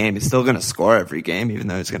chances a game, he's still going to score every game, even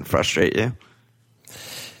though he's going to frustrate you.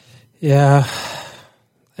 Yeah.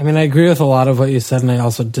 I mean, I agree with a lot of what you said, and I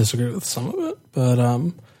also disagree with some of it. But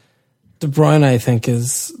De Bruyne, I think,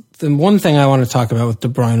 is the one thing I want to talk about with De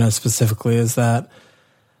Bruyne specifically is that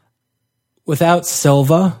without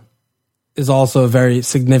Silva is also a very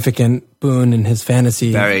significant boon in his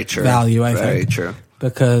fantasy value, I think. Very true.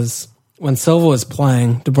 Because when Silva was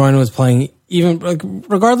playing, De Bruyne was playing, even like,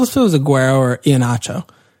 regardless if it was Aguero or Iheanacho,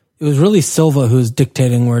 it was really Silva who was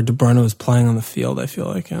dictating where De Bruyne was playing on the field, I feel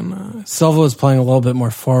like. And Silva was playing a little bit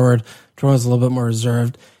more forward. De Bruyne was a little bit more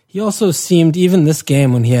reserved. He also seemed, even this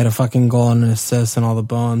game when he had a fucking goal and an assist and all the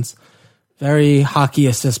bones, very hockey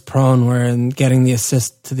assist prone, where in getting the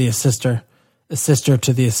assist to the assister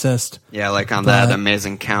to the assist. Yeah, like on that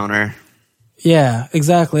amazing counter. Yeah,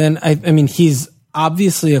 exactly. And I mean, he's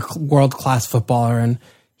obviously a world-class footballer and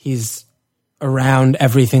he's around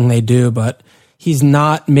everything they do, but he's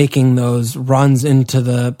not making those runs into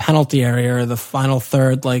the penalty area or the final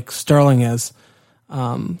third like Sterling is.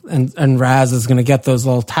 And Raz is going to get those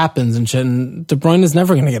little tap-ins and shit, and De Bruyne is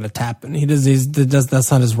never going to get a tap-in.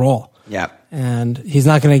 That's not his role. Yeah. And he's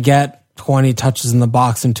not going to get 20 touches in the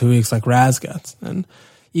box in 2 weeks like Raz gets. And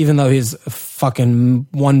even though he's a fucking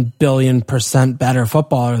 1 billion% better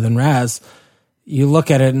footballer than Raz, you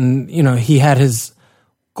look at it and, you know, he had his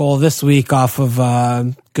goal this week off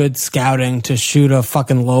of good scouting to shoot a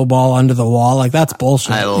fucking low ball under the wall. Like, that's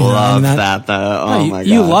bullshit. I love that though. Oh my God.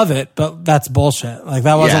 You love it, but that's bullshit. Like,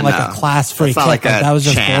 that wasn't a class free kick. Like that was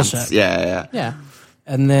just chance. bullshit. Yeah.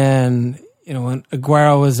 And then, you know, when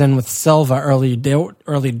Aguero was in with Silva early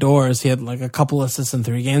doors, he had like a couple assists in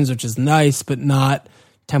 3 games, which is nice, but not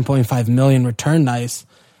 10.5 million return nice.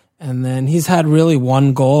 And then he's had really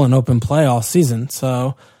 1 goal in open play all season.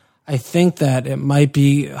 So I think that it might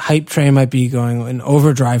be, hype train might be going in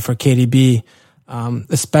overdrive for KDB,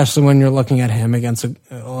 especially when you're looking at him against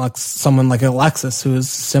someone like Alexis, who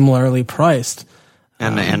is similarly priced.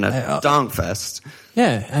 And a dongfest.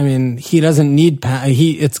 Yeah, I mean, he doesn't need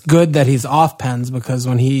it's good that he's off pens, because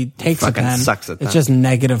when he takes a pen, it's just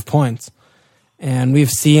negative points. And we've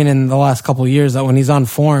seen in the last couple of years that when he's on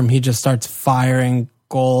form, he just starts firing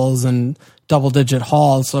goals and double-digit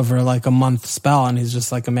hauls over like a month spell, and he's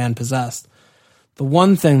just like a man possessed. The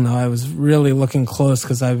one thing, though, I was really looking close,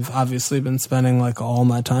 because I've obviously been spending like all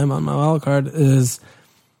my time on my wild card, is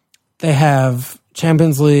they have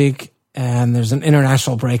Champions League and there's an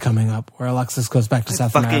international break coming up where Alexis goes back to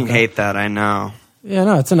South America. I fucking hate that, I know. Yeah,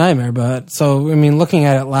 no, it's a nightmare. But so, I mean, looking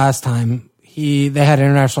at it last time, they had an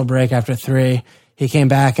international break after 3. He came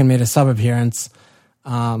back and made a sub appearance.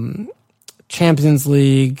 Champions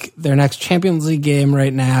League, their next Champions League game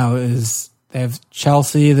right now is they have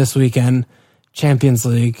Chelsea this weekend, Champions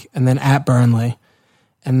League, and then at Burnley.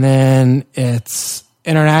 And then it's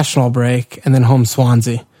international break and then home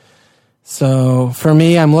Swansea. So for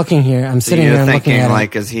me, I'm looking here. I'm sitting here and looking at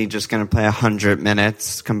like, is he just going to play 100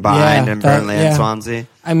 minutes combined in Burnley and Swansea?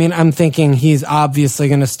 I mean, I'm thinking he's obviously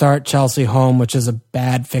going to start Chelsea home, which is a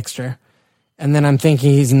bad fixture. And then I'm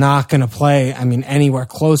thinking he's not going to play, I mean, anywhere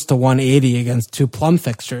close to 180 against 2 plum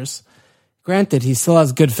fixtures. Granted, he still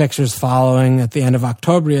has good fixtures following. At the end of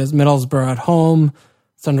October, he has Middlesbrough at home,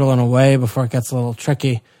 Sunderland away before it gets a little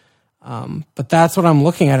tricky. But that's what I'm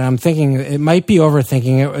looking at. I'm thinking it might be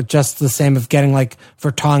overthinking it, just the same of getting like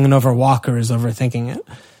Vertonghen over Walker is overthinking it.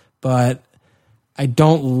 But I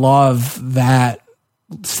don't love that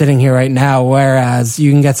sitting here right now, whereas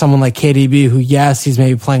you can get someone like KDB who, yes, he's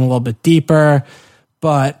maybe playing a little bit deeper,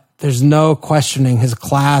 but there's no questioning his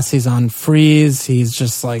class. He's on freeze. He's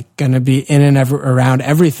just like going to be in and around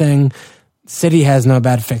everything. City has no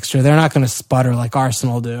bad fixture. They're not going to sputter like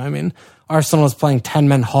Arsenal do. I mean, Arsenal was playing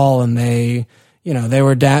 10-man Hull and they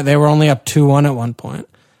were down, they were only up 2-1 at one point.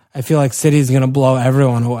 I feel like City's going to blow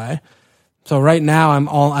everyone away. So right now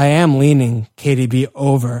I am leaning KDB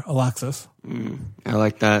over Alexis. I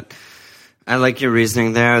like that. I like your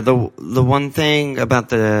reasoning there. The one thing about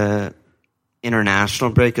the international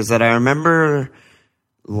break is that I remember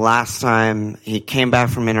last time he came back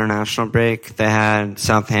from international break, they had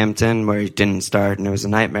Southampton where he didn't start and it was a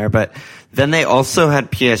nightmare. But then they also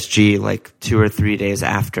had PSG like 2 or 3 days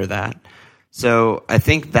after that. So I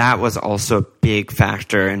think that was also a big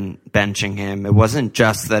factor in benching him. It wasn't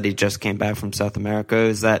just that he just came back from South America. It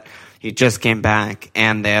was that he just came back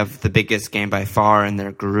and they have the biggest game by far in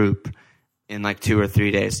their group in like 2 or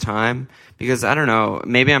 3 days' time. Because I don't know,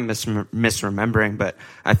 maybe I'm misremembering, but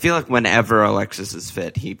I feel like whenever Alexis is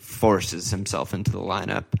fit, he forces himself into the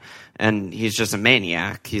lineup. And he's just a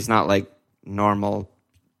maniac. He's not like normal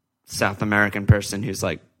South American person who's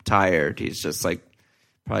like tired. He's just like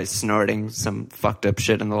probably snorting some fucked up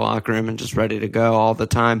shit in the locker room and just ready to go all the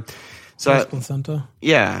time. So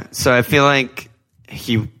yeah, so I feel like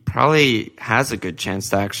he probably has a good chance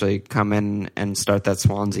to actually come in and start that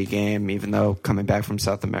Swansea game, even though coming back from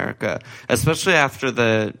South America, especially after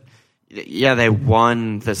they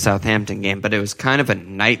won the Southampton game, but it was kind of a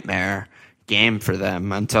nightmare game for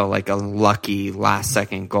them until like a lucky last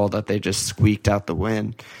second goal that they just squeaked out the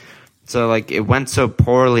win. So like it went so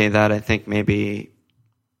poorly that I think maybe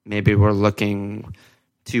we're looking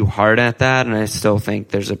too hard at that, and I still think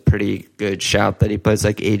there's a pretty good shout that he plays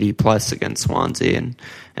like 80 plus against Swansea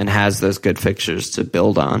and has those good fixtures to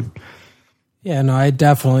build on. Yeah, no, I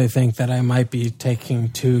definitely think that I might be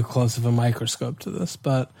taking too close of a microscope to this,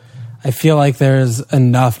 but I feel like there's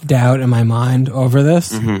enough doubt in my mind over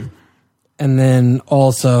this, and then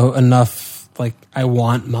also enough. Like, I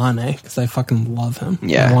want Mane because I fucking love him.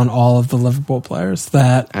 Yeah. I want all of the Liverpool players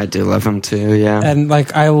that... I do love him too, yeah. And,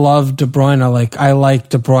 like, I love De Bruyne. Like, I like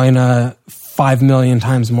De Bruyne 5 million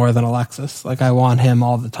times more than Alexis. Like, I want him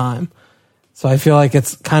all the time. So I feel like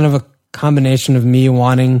it's kind of a combination of me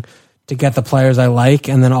wanting to get the players I like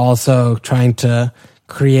and then also trying to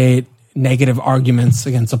create negative arguments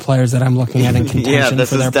against the players that I'm looking at in contention for their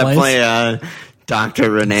place. Yeah, this is definitely... Dr.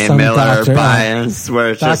 Renee Miller bias, where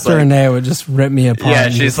it's Dr. just like, Renee would just rip me apart. Yeah,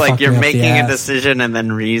 she's like, you're making a decision and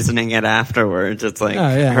then reasoning it afterwards. It's like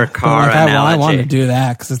her car analogy. I want to do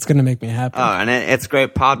that because it's going to make me happy. Oh, and it's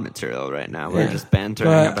great pod material right now. We're just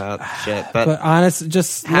bantering about shit. But honestly,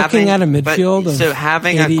 just looking at a midfield so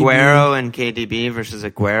having KDB, Aguero and KDB versus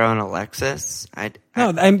Aguero and Alexis,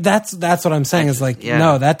 that's what I'm saying. Is like,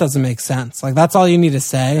 no, that doesn't make sense. Like, that's all you need to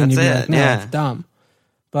say, and you'd be like, no, it's dumb.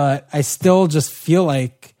 But I still just feel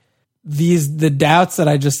like the doubts that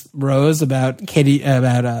I just rose about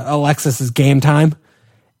Alexis's game time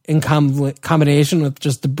in combination with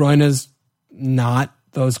just De Bruyne's not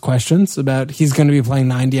those questions about he's going to be playing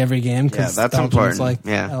 90 every game because that's important. Like,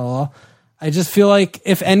 LOL. I just feel like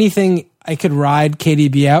if anything, I could ride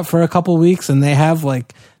KDB out for a couple weeks, and they have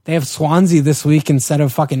Swansea this week instead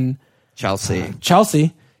of fucking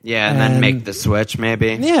Chelsea. Yeah, and then make the switch,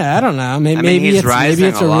 maybe. Yeah, I don't know. Maybe he's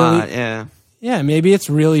rising a lot. Maybe it's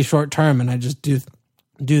really short term, and I just do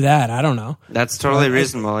that. I don't know. That's totally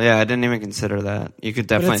reasonable. Yeah, I didn't even consider that. You could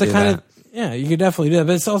definitely do that. You could definitely do that.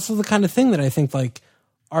 But it's also the kind of thing that I think, like,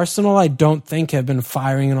 Arsenal, I don't think have been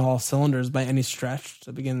firing on all cylinders by any stretch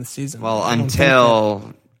to begin the season. Well,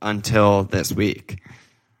 until this week.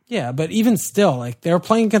 Yeah, but even still, like, they were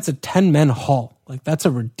playing against a 10-man Hull. Like, that's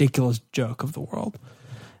a ridiculous joke of the world.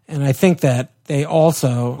 And I think that they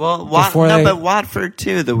also... but Watford,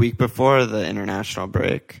 too, the week before the international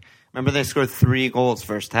break. Remember, they scored 3 goals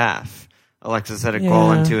first half. Alexis had a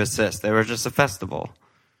goal and 2 assists. They were just a festival.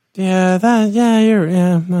 But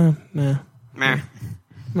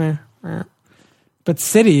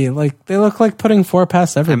City, like, they look like putting 4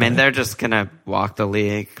 past everybody. I mean, they're just going to walk the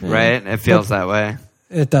league, right? It feels that way.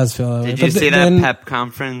 It does feel that way. Did you see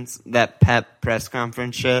that Pep press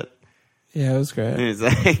conference shit? Yeah, it was great. He's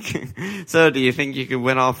like, so do you think you could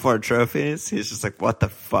win all 4 trophies? He's just like, what the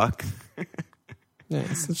fuck? So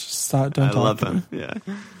just stop, don't I love him. Yeah.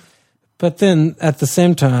 But then at the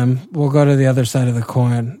same time, we'll go to the other side of the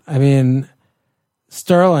coin. I mean,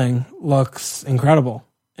 Sterling looks incredible.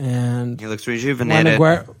 And he looks rejuvenated.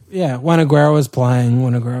 When Aguero was playing,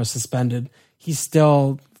 when Aguero was suspended, he's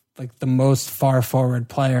still like the most far forward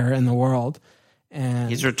player in the world. And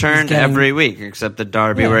he's returned every week except the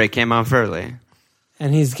derby where he came off early.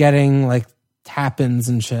 And he's getting like tap-ins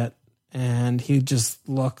and shit. And he just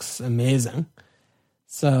looks amazing.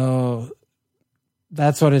 So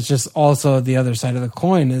that's what it's just also the other side of the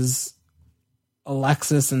coin is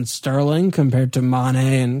Alexis and Sterling compared to Mane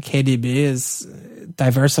and KDB is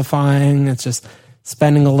diversifying. It's just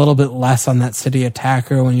spending a little bit less on that City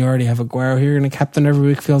attacker when you already have Aguero here and a captain every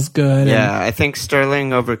week feels good. Yeah, I think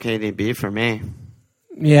Sterling over KDB for me.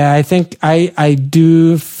 Yeah, I think I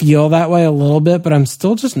do feel that way a little bit, but I'm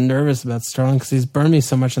still just nervous about Sterling because he's burned me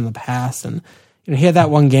so much in the past. And he had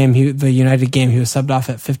that one game, the United game, he was subbed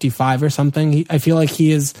off at 55 or something. I feel like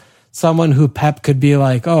he is someone who Pep could be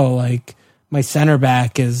like, oh, like my center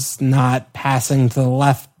back is not passing to the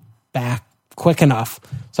left back quick enough.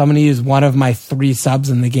 So I'm going to use one of my 3 subs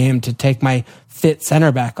in the game to take my fit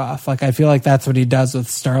center back off. Like, I feel like that's what he does with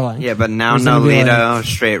Sterling. Yeah, but now Nolito,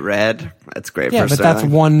 straight red. That's great for Sterling. Yeah, but that's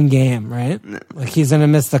one game, right? No. Like, he's going to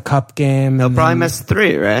miss the cup game. He'll probably miss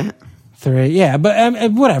 3, right? 3, yeah,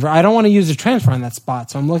 but whatever. I don't want to use a transfer on that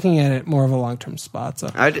spot, so I'm looking at it more of a long-term spot.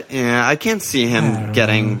 So I can't see him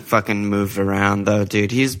getting fucking moved around, though,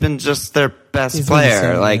 dude. He's been just their best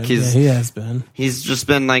player. Like, he has been. He's just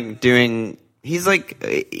been like doing. He's like,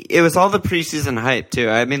 it was all the preseason hype too.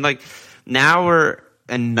 I mean, like, now we're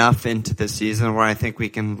enough into the season where I think we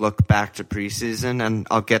can look back to preseason, and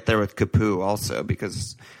I'll get there with Capu also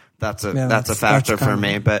because. That's a factor for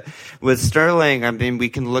me. But with Sterling, I mean, we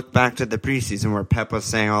can look back to the preseason where Pep was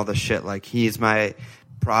saying all the shit like he's my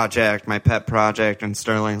project, my pet project, and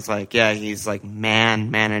Sterling's like, yeah, he's like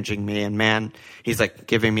managing me, and he's like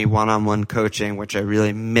giving me one-on-one coaching, which I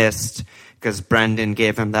really missed because Brendan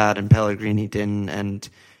gave him that and Pellegrini didn't. And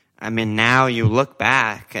I mean, now you look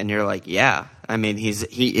back and you're like, yeah, I mean, he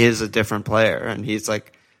is a different player, and he's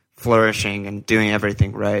like flourishing and doing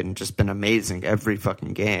everything right and just been amazing every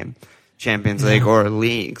fucking game, Champions League or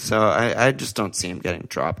league. So I just don't see him getting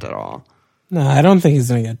dropped at all. No, I don't think he's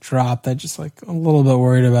going to get dropped. I just like a little bit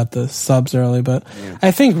worried about the subs early, but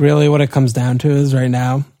I think really what it comes down to is right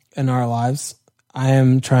now in our lives, I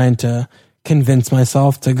am trying to convince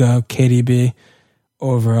myself to go KDB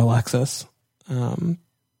over Alexis. And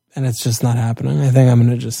it's just not happening. I think I'm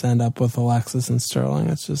going to just end up with Alexis and Sterling.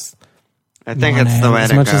 It's just, I think Mane. It's the way as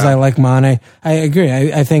to much go. as I like Mane, I agree.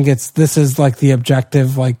 I think this is like the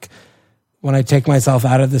objective, like when I take myself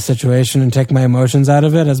out of the situation and take my emotions out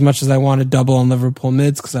of it, as much as I want to double on Liverpool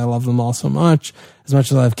mids because I love them all so much, as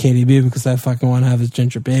much as I love KDB because I fucking want to have his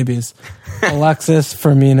ginger babies, Alexis,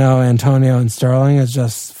 Firmino, Antonio, and Sterling is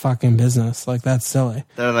just fucking business. Like, that's silly.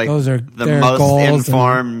 They're like the most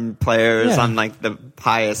informed players on like the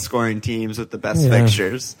highest scoring teams with the best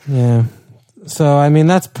fixtures. Yeah. So, I mean,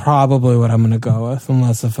 that's probably what I'm going to go with,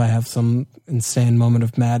 unless if I have some insane moment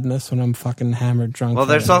of madness when I'm fucking hammered drunk. Well,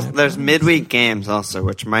 there's midweek games also,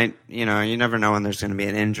 which might, you never know when there's going to be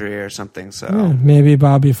an injury or something. So maybe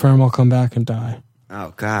Bobby Firm will come back and die.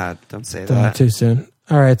 Oh, God, don't say Die that. Too soon.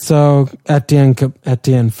 All right, so Etienne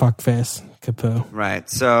fuckface, Capu. Right,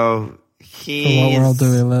 so in what world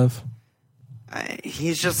do we live?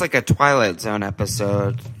 He's just like a Twilight Zone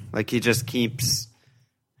episode. Like, he just keeps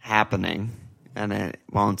happening. And it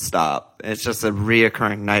won't stop. It's just a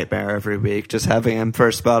reoccurring nightmare every week, just having him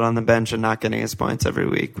first spot on the bench and not getting his points every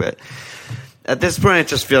week. But at this point, it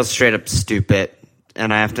just feels straight up stupid.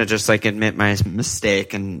 And I have to just like admit my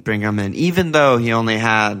mistake and bring him in, even though he only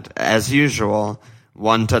had, as usual,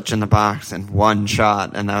 1 touch in the box and 1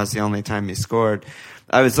 shot. And that was the only time he scored.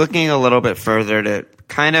 I was looking a little bit further to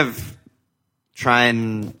kind of try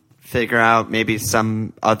and figure out maybe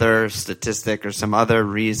some other statistic or some other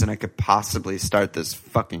reason I could possibly start this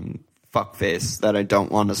fucking fuckface that I don't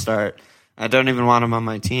want to start. I don't even want him on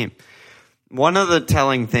my team. One of the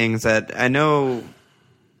telling things that I know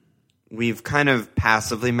we've kind of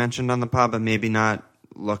passively mentioned on the pod, but maybe not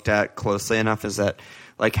looked at closely enough, is that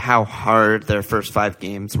like how hard their first 5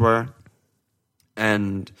 games were.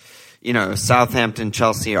 And, Southampton,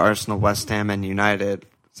 Chelsea, Arsenal, West Ham, and United.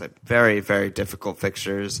 It's like very, very difficult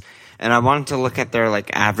fixtures. And I wanted to look at their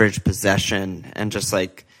like average possession and just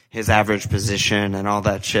like his average position and all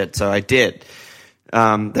that shit. So I did.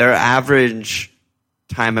 Their average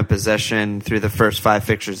time of possession through the first 5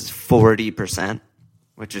 fixtures is 40%,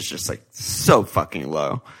 which is just like so fucking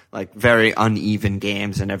low. Like very uneven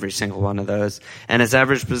games in every single one of those. And his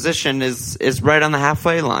average position is right on the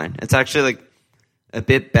halfway line. It's actually like a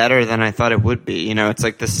bit better than I thought it would be. It's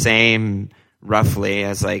like the same roughly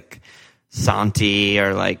as like Santi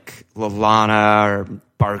or like Lallana or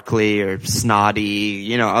Barkley or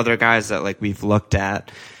Snoddy, other guys that like we've looked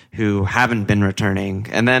at who haven't been returning.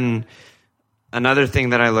 And then another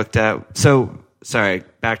thing that I looked at,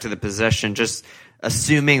 back to the possession, just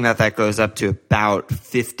assuming that goes up to about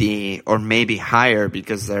 50 or maybe higher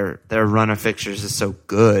because their run of fixtures is so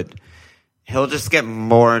good. He'll just get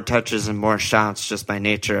more touches and more shots just by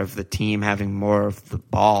nature of the team having more of the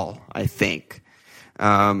ball, I think.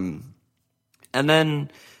 And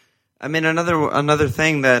then, I mean, another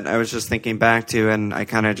thing that I was just thinking back to, and I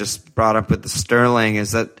kind of just brought up with the Sterling,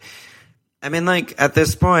 is that, I mean, like, at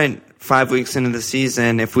this point, 5 weeks into the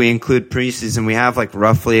season, if we include preseason, we have, like,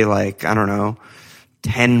 roughly, like, I don't know,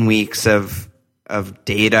 10 weeks of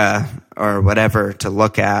data or whatever to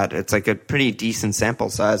look at. It's, like, a pretty decent sample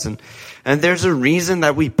size. And there's a reason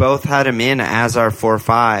that we both had him in as our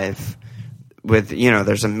 4-5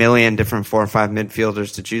 there's a million different 4 or 5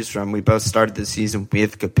 midfielders to choose from. We both started the season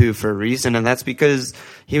with Capu for a reason, and that's because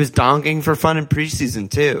he was donking for fun in preseason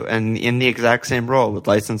too, and in the exact same role with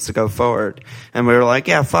license to go forward. And we were like,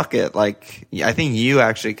 yeah, fuck it. Like, I think you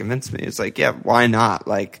actually convinced me. It's like, yeah, why not?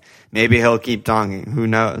 Like, maybe he'll keep donking. Who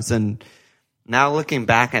knows? And now looking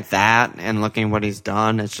back at that and looking what he's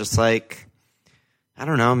done, it's just like, I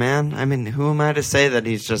don't know, man. I mean, who am I to say that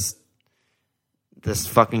he's just this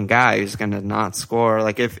fucking guy who's going to not score?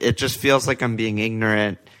 Like, if it just feels like I'm being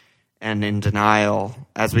ignorant and in denial,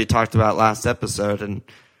 as we talked about last episode. And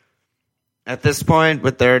at this point,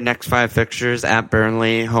 with their next 5 fixtures, at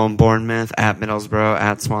Burnley, home Bournemouth, at Middlesbrough,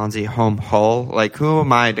 at Swansea, home Hull, like, who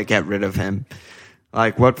am I to get rid of him?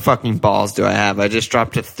 Like, what fucking balls do I have? I just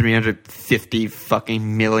dropped to 350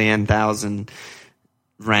 fucking million thousand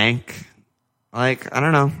rank. Like, I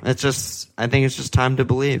don't know. I think it's just time to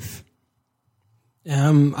believe. Yeah,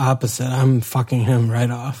 I'm opposite. I'm fucking him right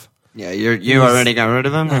off. Yeah, you already got rid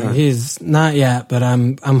of him? No, he's not yet, but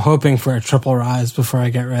I'm hoping for a triple rise before I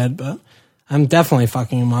get rid. But I'm definitely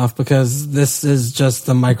fucking him off because this is just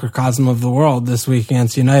the microcosm of the world this week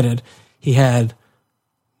against United. He had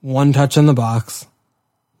 1 touch in the box,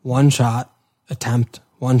 1 shot attempt,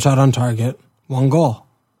 1 shot on target, 1 goal.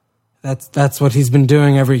 That's what he's been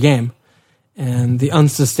doing every game. And the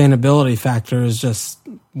unsustainability factor is just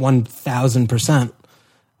 1,000%.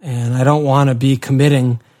 And I don't want to be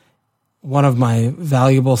committing one of my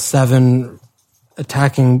valuable 7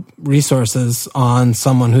 attacking resources on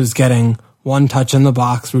someone who's getting 1 touch in the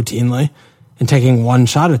box routinely and taking 1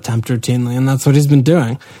 shot attempt routinely. And that's what he's been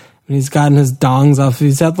doing. And he's gotten his dongs off.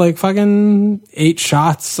 He's had like fucking 8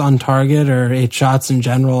 shots on target or 8 shots in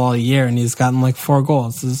general all year. And he's gotten like 4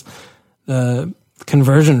 goals. The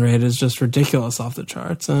conversion rate is just ridiculous off the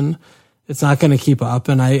charts, and it's not going to keep up.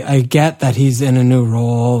 And I get that he's in a new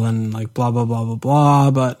role and like blah, blah, blah, blah,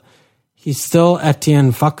 blah, but he's still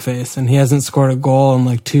Etienne fuckface, and he hasn't scored a goal in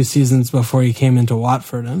like 2 seasons before he came into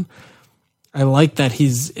Watford. And I like that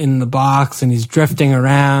he's in the box and he's drifting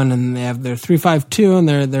around, and they have their 3-5-2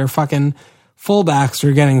 and their fucking fullbacks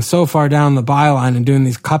are getting so far down the byline and doing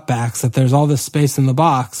these cutbacks that there's all this space in the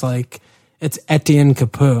box. Like, it's Etienne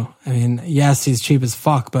Capu. I mean, yes, he's cheap as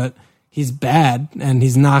fuck, but he's bad, and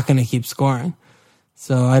he's not going to keep scoring.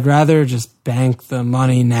 So I'd rather just bank the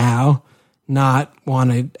money now, not want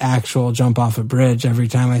to actual jump off a bridge every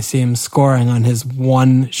time I see him scoring on his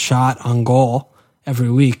 1 shot on goal every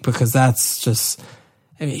week, because that's just...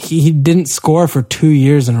 I mean, he didn't score for 2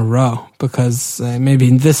 years in a row, because maybe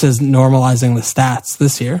this is normalizing the stats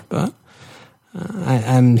this year, but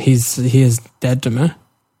he is dead to me.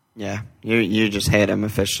 Yeah, you just hate him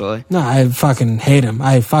officially. No, I fucking hate him.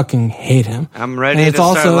 I'm ready to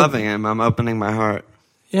start loving him. I'm opening my heart.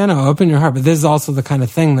 Yeah, no, open your heart. But this is also the kind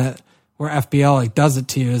of thing that where FBL like does it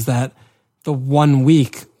to you, is that the 1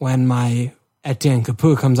 week when my Etienne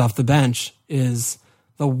Capu comes off the bench is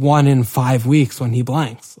the 1 in 5 weeks when he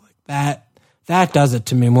blanks. Like that does it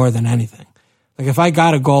to me more than anything. Like, if I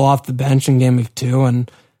got a goal off the bench in game week 2,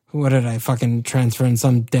 and what did I fucking transfer in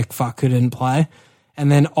some dick fuck who didn't play? And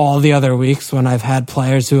then all the other weeks when I've had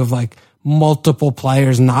players who have like multiple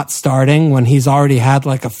players not starting when he's already had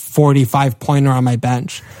like a 45 pointer on my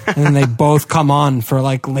bench, and then they both come on for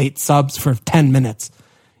like late subs for 10 minutes.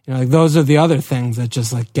 You know, like, those are the other things that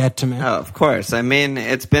just like get to me. Oh, of course. I mean,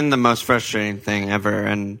 it's been the most frustrating thing ever.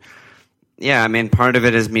 And yeah, I mean, part of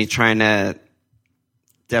it is me trying to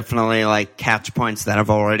definitely like catch points that have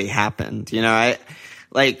already happened. You know,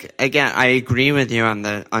 Like, again, I agree with you on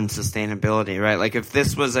the unsustainability, right? Like, if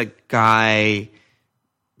this was a guy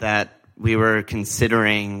that we were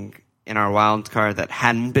considering in our wild card that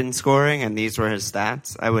hadn't been scoring and these were his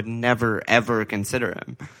stats, I would never, ever consider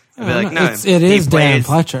him. I'd be like, no, it is Darren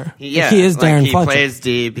Fletcher. He is Darren Fletcher. He plays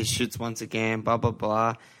deep, he shoots once a game, blah, blah,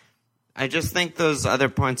 blah. I just think those other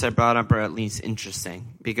points I brought up are at least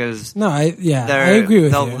interesting because I agree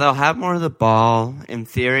with you. They'll have more of the ball. In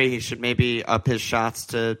theory, he should maybe up his shots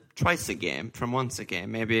to twice a game from once a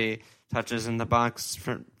game. Maybe touches in the box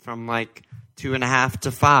from like 2.5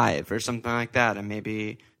 to 5 or something like that, and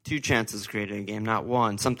maybe 2 chances created a game, not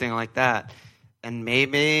 1, something like that. And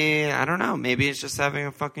maybe, I don't know, maybe it's just having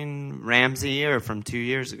a fucking Ramsey year from 2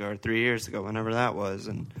 years ago or 3 years ago, whenever that was,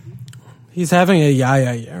 and. He's having a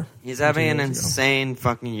Yaya year. He's having an insane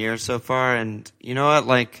fucking year so far. And you know what?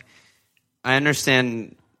 Like, I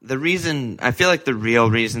understand the reason. I feel like the real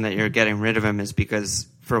reason that you're getting rid of him is because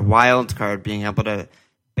for wildcard, being able to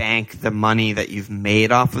bank the money that you've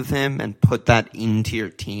made off of him and put that into your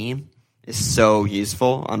team is so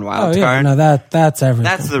useful on wildcard. Yeah. No, that's everything.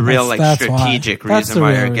 That's the real strategic reason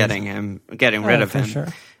why you're getting rid of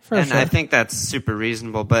him. For I think that's super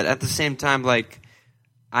reasonable. But at the same time, like,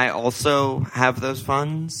 I also have those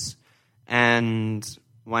funds, and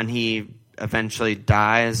when he eventually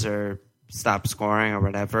dies or stops scoring or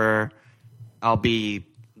whatever, I'll be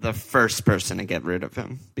the first person to get rid of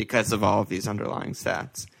him because of all of these underlying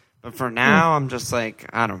stats. But for now, I'm just like,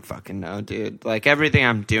 I don't fucking know, dude. Like, everything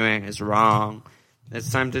I'm doing is wrong.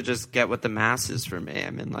 It's time to just get with the masses for me.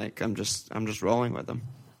 I mean, like, I'm just rolling with them.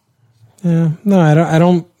 Yeah, no, I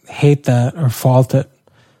don't hate that or fault it,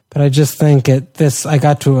 but I just think I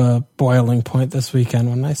got to a boiling point this weekend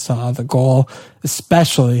when I saw the goal,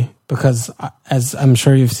 especially because, as I'm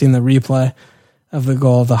sure you've seen the replay of the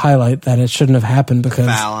goal, the highlight, that it shouldn't have happened because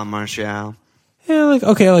foul on Martial. Yeah, like,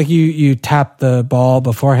 okay, like you tap the ball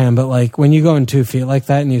beforehand, but like when you go in 2 feet like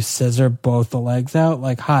that and you scissor both the legs out,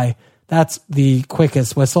 like, that's the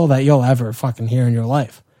quickest whistle that you'll ever fucking hear in your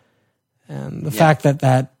life. And the fact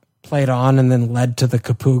that played on and then led to the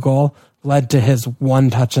Capoue goal, led to his one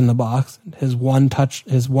touch in the box, his one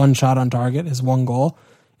shot on target, his one goal,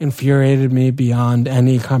 infuriated me beyond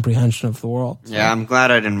any comprehension of the world. So, yeah, I'm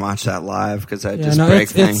glad I didn't watch that live because I just break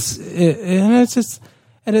things.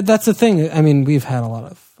 That's the thing. I mean, we've had a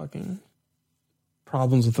lot of fucking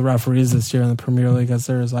problems with the referees this year in the Premier League, as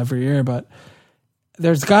there is every year, but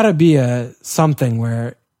there's got to be something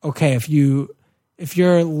where, okay, if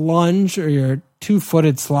your lunge or your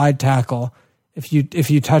 2-footed slide tackle, if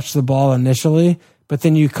you touch the ball initially, but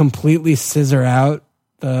then you completely scissor out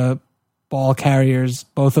the ball carriers,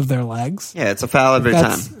 both of their legs. Yeah, it's a foul every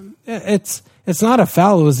time. It's not a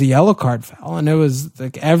foul. It was a yellow card foul, and it was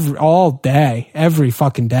like every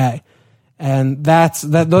fucking day. And that's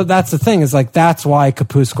the thing, is like, that's why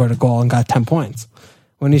Capoue scored a goal and got 10 points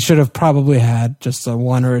when he should have probably had just a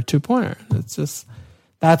 1 or a 2-pointer. It's just,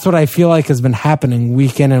 that's what I feel like has been happening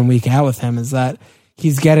week in and week out with him, is that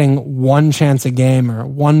he's getting one chance a game or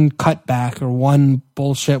one cutback or one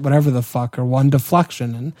bullshit, whatever the fuck, or one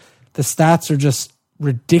deflection. And the stats are just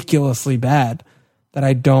ridiculously bad that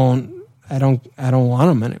I don't want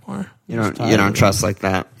them anymore. You don't trust like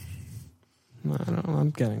that. I don't know.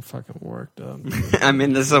 I'm getting fucking worked up. I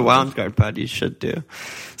mean, this is a wild card pod. You should do.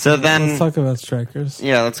 So then, let's talk about strikers.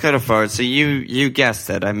 Yeah, let's go to forward. So you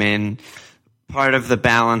guessed it. I mean, part of the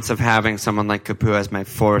balance of having someone like Capoue as my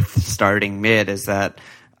fourth starting mid is that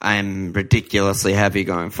I'm ridiculously heavy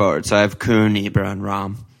going forward. So I have Kuhn, Ibra, and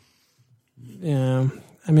Rom. Yeah,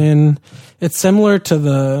 I mean, it's similar to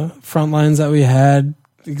the front lines that we had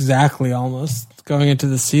exactly almost going into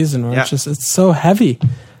the season, where it's so heavy.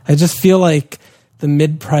 I just feel like the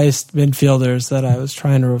mid-priced midfielders that I was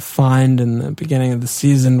trying to find in the beginning of the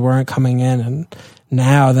season weren't coming in, and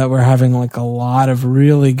now that we're having like a lot of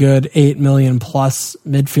really good 8 million plus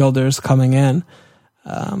midfielders coming in,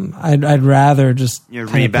 I'd rather just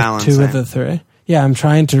rebalance 2 of the 3. Yeah, I'm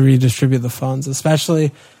trying to redistribute the funds,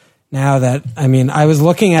 especially now that, I mean, I was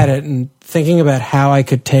looking at it and thinking about how I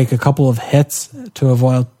could take a couple of hits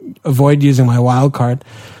to avoid using my wild card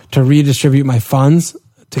to redistribute my funds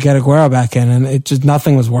to get Aguero back in, and it just,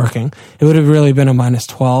 nothing was working. It would have really been a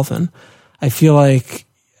 -12, and I feel like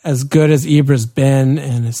as good as Ibra's been,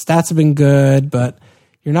 and his stats have been good, but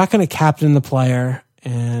you're not going to captain the player,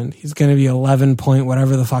 and he's going to be 11 point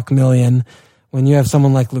whatever the fuck million when you have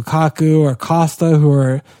someone like Lukaku or Costa who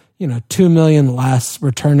are, 2 million less,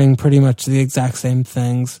 returning pretty much the exact same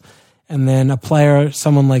things. And then a player,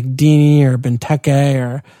 someone like Dini or Benteke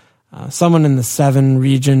or someone in the 7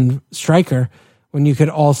 region striker, when you could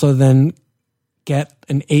also then get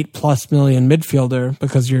an 8+ million midfielder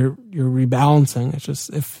because you're rebalancing. It's just,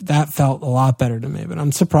 if that felt a lot better to me. But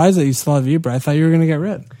I'm surprised that you still have Ibra. I thought you were going to get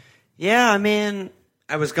rid. Yeah, I mean,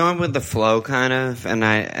 I was going with the flow kind of, and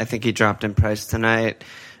I think he dropped in price tonight.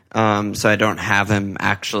 So I don't have him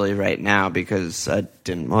actually right now because I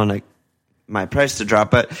didn't want my price to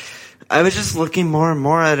drop. But I was just looking more and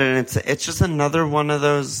more at it, and it's just another one of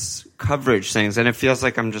those coverage things. And it feels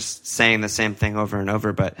like I'm just saying the same thing over and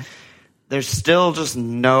over, but there's still just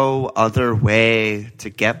no other way to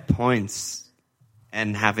get points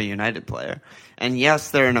and have a United player. And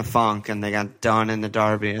yes, they're in a funk, and they got done in the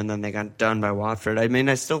derby, and then they got done by Watford. I mean,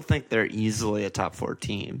 I still think they're easily a top 4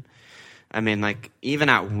 team. I mean, like, even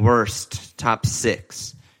at worst, top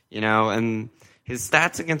 6, and his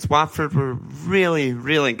stats against Watford were really,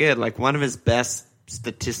 really good. Like, one of his best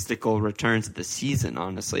statistical returns of the season,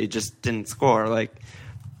 honestly. He just didn't score. Like,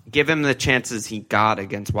 give him the chances he got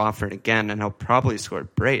against Watford again, and he'll probably score a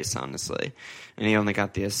brace, honestly. And he only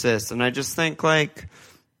got the assist. And I just think, like,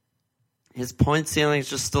 his point ceiling is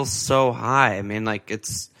just still so high. I mean, like,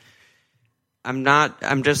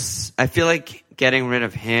 I feel like getting rid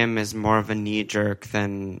of him is more of a knee jerk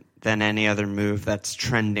than than any other move that's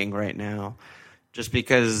trending right now. Just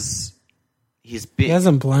because he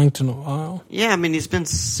hasn't blanked in a while. Yeah, I mean, he's been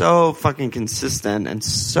so fucking consistent and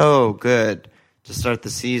so good to start the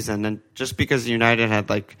season. And just because United had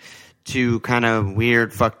like 2 kind of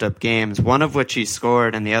weird, fucked up games, one of which he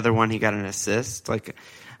scored and the other one he got an assist, like,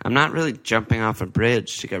 I'm not really jumping off a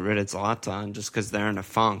bridge to get rid of Zlatan just because they're in a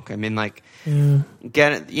funk. I mean, like,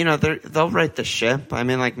 get it, you know, they'll right the ship. I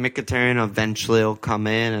mean, like, Mkhitaryan eventually will come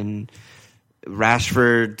in, and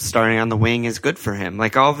Rashford starting on the wing is good for him.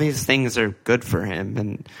 Like, all these things are good for him,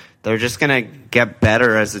 and they're just going to get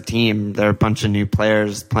better as a team. They're a bunch of new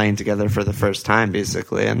players playing together for the first time,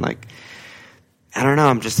 basically. And, like, I don't know.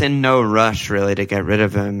 I'm just in no rush, really, to get rid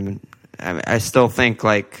of him. I still think,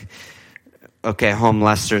 like, okay, home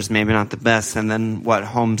Leicester's maybe not the best. And then,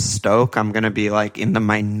 home Stoke? I'm going to be, like, in the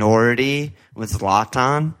minority with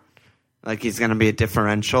Zlatan. Like, he's going to be a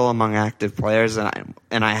differential among active players, and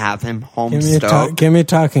I have him home Stoke. Give me a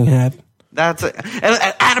talking head. That's it.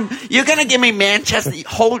 Adam, you're going to give me Jose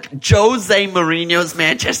Mourinho's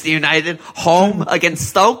Manchester United home against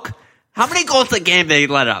Stoke? How many goals a game did he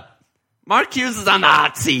let up? Mark Hughes is on the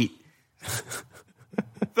hot seat.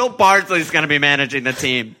 Phil Bardsley's going to be managing the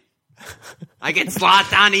team. Against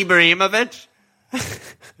Zlatan Ibrahimovic?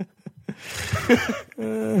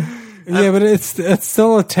 Yeah, but it's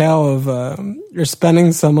still a tale of you're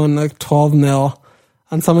spending someone like 12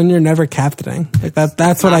 on someone you're never captaining. Like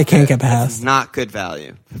that's what I can't get past. It's not good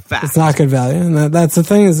value. Fact. It's not good value, and that's the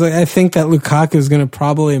thing is like, I think that Lukaku is going to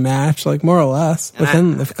probably match like more or less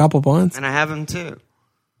within a couple points. And I have him too.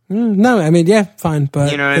 No, I mean fine,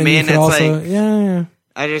 but you know what I mean. It's also, like yeah.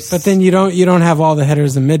 But then you don't have all the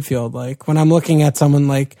hitters in midfield. Like when I'm looking at someone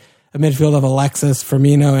like a midfield of Alexis,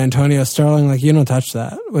 Firmino, Antonio, Sterling, like you don't touch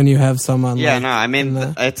that when you have someone. Yeah, like, no, I mean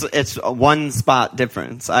it's a one spot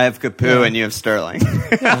difference. I have Capu and you have Sterling.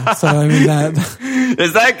 Yeah, so I mean that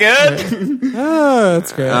is that good? Oh,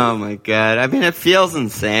 that's great. Oh my god! I mean, it feels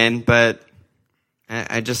insane, but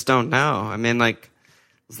I just don't know. I mean, like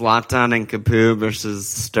Zlatan and Capu versus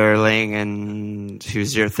Sterling, and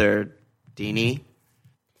who's your third? Dini?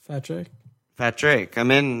 Fat Drake. I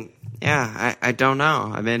mean, yeah, I don't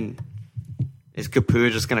know. I mean, is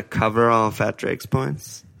Capu just going to cover all of Fat Drake's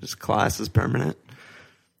points? His class is permanent?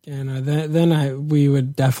 Yeah, no, then we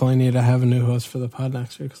would definitely need to have a new host for the pod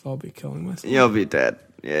next week because I'll be killing myself. You'll be dead.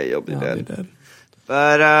 Yeah, you'll be dead. I'll be dead.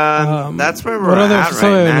 But that's where we're at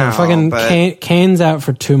right now. Fucking Kane's out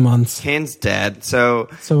for 2 months. Kane's dead. So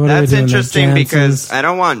what that's interesting because I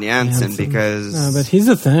don't want Janssen because... No, but he's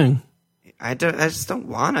a thing. I just don't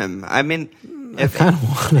want him. I mean,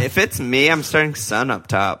 if it's me, I'm starting Son up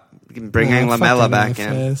top, bringing Lamella back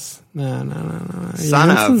in. No. Son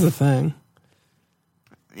Janssen's a thing.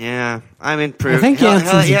 Yeah, I mean, I think he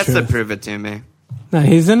has to prove it to me. No,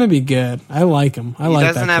 he's gonna be good. I like him. He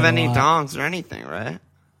doesn't have any dongs or anything, right?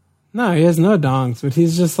 No, he has no dongs, but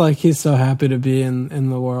he's just like he's so happy to be in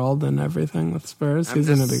the world and everything with Spurs. He's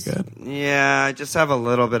gonna be good. Yeah, I just have a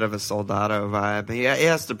little bit of a Soldado vibe. He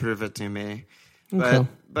has to prove it to me.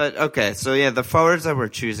 But okay, so yeah, the forwards that we're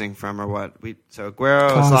choosing from are what so Aguero,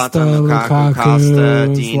 Zlatan, Lukaku, Costa,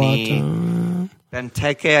 Dini,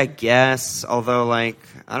 Benteke, I guess. Although, like,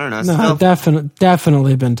 I don't know. No,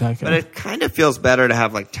 definitely Benteke. But it kind of feels better to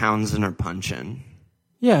have like Townsend or Punchin.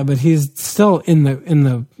 Yeah, but he's still in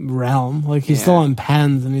the realm. Like he's still on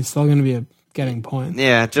pens, and he's still going to be getting points.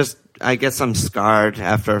 Yeah, just I guess I'm scarred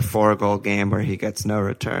after a 4-goal game where he gets no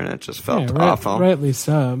return. It just felt awful. Rightly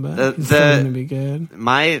so, but he's still going to be good.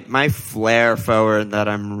 My flair forward that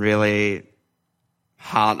I'm really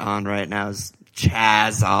hot on right now is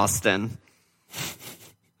Chaz Austin.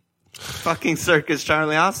 Fucking Circus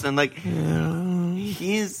Charlie Austin. Like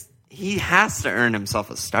he has to earn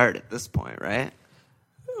himself a start at this point, right?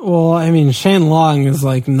 Well, I mean, Shane Long is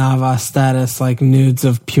like Navas status, like nudes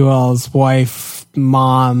of Puel's wife,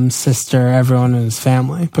 mom, sister, everyone in his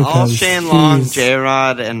family. All Shane Long,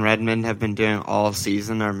 J-Rod, and Redmond have been doing all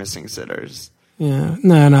season are missing sitters. Yeah.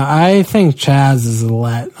 No, I think Chaz is a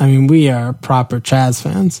let. I mean, we are proper Chaz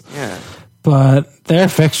fans. Yeah. But their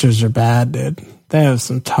fixtures are bad, dude. They have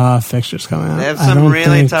some tough fixtures coming up. They have some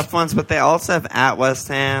really tough ones, but they also have at West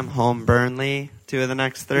Ham, home Burnley, 2 of the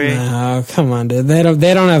next 3. No, come on, dude. They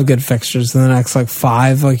don't have good fixtures in the next like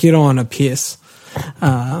 5. Like you don't want a piece.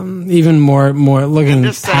 Even more looking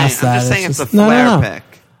past that. I'm just saying it's a flair pick.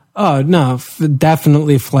 Oh no,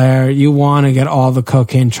 definitely flair. You want to get all the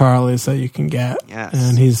cocaine Charlies that you can get,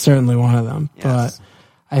 and he's certainly one of them. Yes. But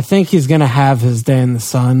I think he's gonna have his day in the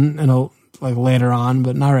sun and like later on,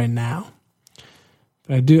 but not right now.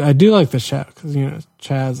 But I do like the show because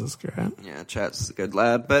Chaz is great. Yeah, Chaz is a good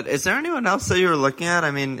lad. But is there anyone else that you were looking at?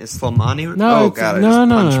 I mean, is Slimani? No, oh God, I just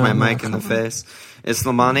punched my mic in the on. face. Is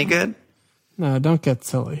Slimani good? No, don't get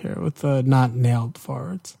silly here with the not nailed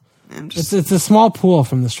forwards. It's a small pool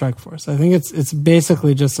from the strike force. I think it's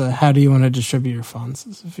basically just how do you want to distribute your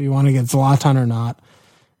funds? If you want to get Zlatan or not.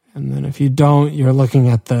 And then if you don't, you're looking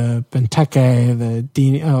at the Benteke, the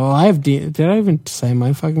Dini. Oh, I have Dini. Did I even say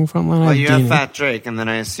my fucking front line? Well, you have Fat Drake, and then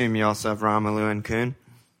I assume you also have Romelu and Kuhn.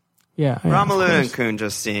 Yeah. Romelu and Kuhn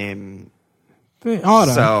just seem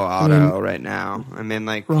auto. so auto right now. I mean,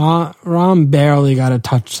 like... Rom barely got a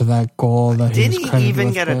touch to that goal. That Did he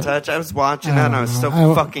even get a touch? I was watching that, and I was so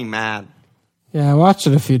fucking mad. Yeah, I watched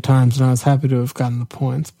it a few times, and I was happy to have gotten the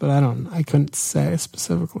points, but I couldn't say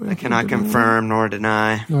specifically. I cannot confirm nor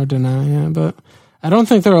deny. Yeah, but I don't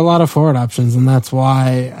think there are a lot of forward options, and that's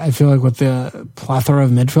why I feel like with the plethora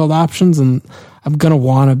of midfield options, and I'm going to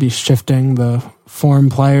want to be shifting the foreign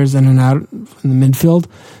players in and out in the midfield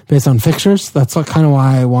based on fixtures. That's kind of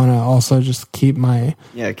why I want to also just keep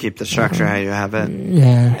keep the structure how you have it.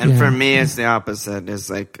 Yeah. And for me, it's the opposite. Is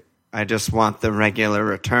like, I just want the regular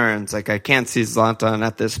returns. Like, I can't see Zlatan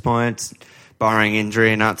at this point, barring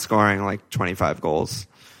injury, not scoring like 25 goals.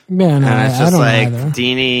 Yeah, no, and it's just I don't like either.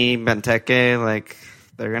 Dini, Benteke, like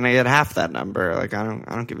they're gonna get half that number. Like, I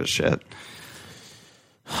don't give a shit.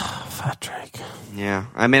 Fat Drake. Yeah,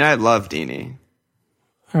 I mean, I love Dini.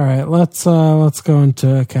 All right, let's go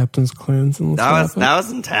into Captain's Clunes and that was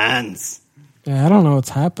intense. Yeah, I don't know what's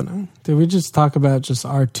happening. Did we just talk about just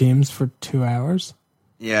our teams for 2 hours?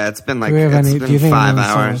 Yeah, it's been like do you think 5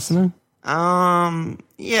 hours. Listening?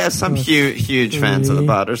 Yeah, some huge fans of the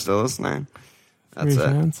pod are still listening. That's it.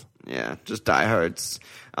 Fans? Yeah, just diehards.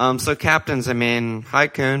 So captains, I mean, hi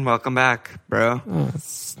Kuhn, welcome back, bro.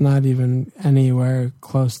 It's not even anywhere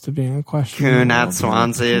close to being a question. Kuhn at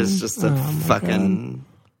Swansea is just a fucking... God.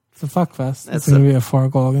 It's a fuck fest. It's going to be a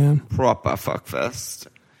 4-goal game. Proper fuck fest.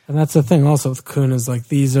 And that's the thing also with Kuhn is like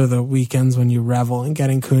these are the weekends when you revel in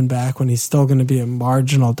getting Kuhn back when he's still going to be a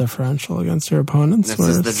marginal differential against your opponents. This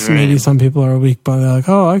is the dream. Maybe some people are a week, but they're like,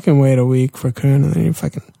 oh, I can wait a week for Kuhn, and then you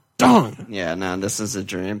fucking dong. Yeah, no, this is a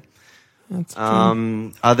dream. That's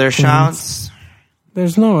other shouts?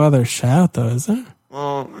 There's no other shout though, is there?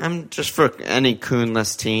 Well, I'm just for any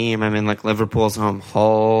Kuhnless team. I mean, like Liverpool's home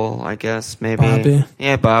Hull, I guess maybe. Bobby.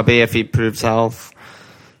 Yeah, Bobby if he proves health.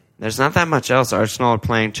 There's not that much else. Arsenal are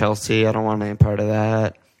playing Chelsea. I don't want any part of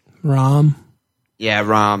that. Rom. Yeah,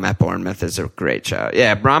 Rom at Bournemouth is a great shout.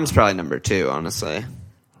 Yeah, Rom's probably number 2, honestly.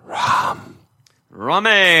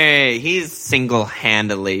 Romy! He's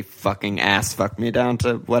single-handedly fucking ass-fucked me down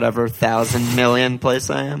to whatever 1,000 million place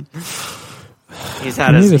I am. He's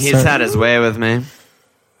had his way with me.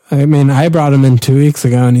 I mean, I brought him in 2 weeks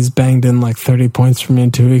ago, and he's banged in like 30 points for me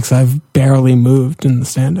in 2 weeks. I've barely moved in the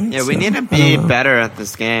standings. Yeah, we need to be better at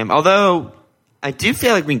this game. Although, I do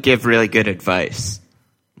feel like we give really good advice.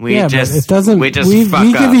 But it doesn't. We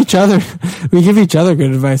give each other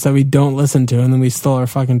good advice that we don't listen to, and then we still are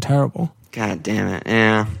fucking terrible. God damn it!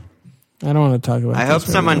 Yeah. I don't want to talk about. I hope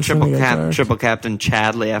someone triple captain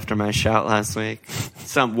Chadley after my shout last week.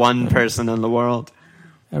 One person in the world.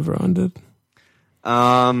 Everyone did.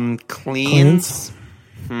 Cleans.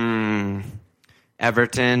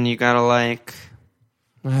 Everton, you gotta like.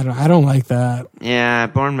 I don't like that. Yeah,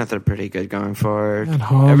 Bournemouth are pretty good going forward. At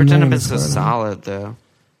home, Everton have been so solid though.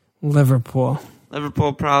 Liverpool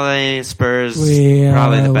probably. Spurs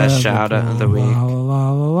probably the best shout of the week.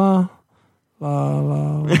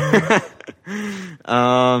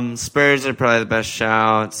 Spurs are probably the best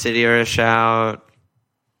shout. City are a shout.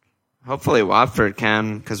 Hopefully Watford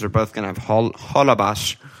can, because we're both going to have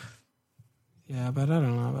Holabash. Yeah, but I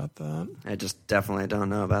don't know about that. I just definitely don't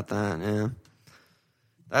know about that, yeah.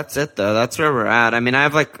 That's it, though. That's where we're at. I mean, I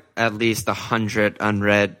have, like, at least 100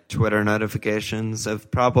 unread Twitter notifications of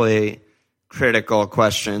probably critical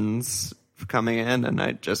questions coming in, and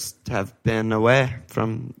I just have been away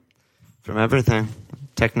from everything.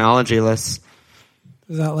 Technology-less.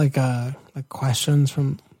 Is that, like questions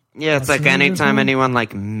from... Yeah, it's like anytime anyone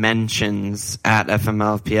like mentions at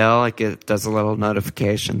FMLPL, like it does a little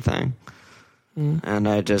notification thing. And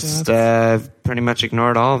I just pretty much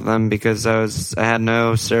ignored all of them because I had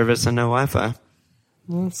no service and no Wi-Fi.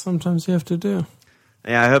 Well, sometimes you have to do.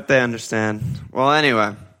 Yeah, I hope they understand. Well,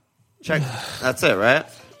 anyway, that's it, right?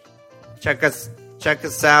 Check us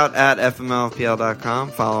out at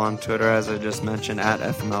fmlfpl.com. Follow on Twitter, as I just mentioned, at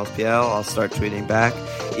fmlfpl. I'll start tweeting back.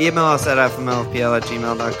 Email us at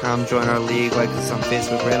fmlfpl@gmail.com. Join our league. Like us on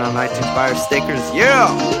Facebook. Rate on iTunes. Buy our stickers. Yeah!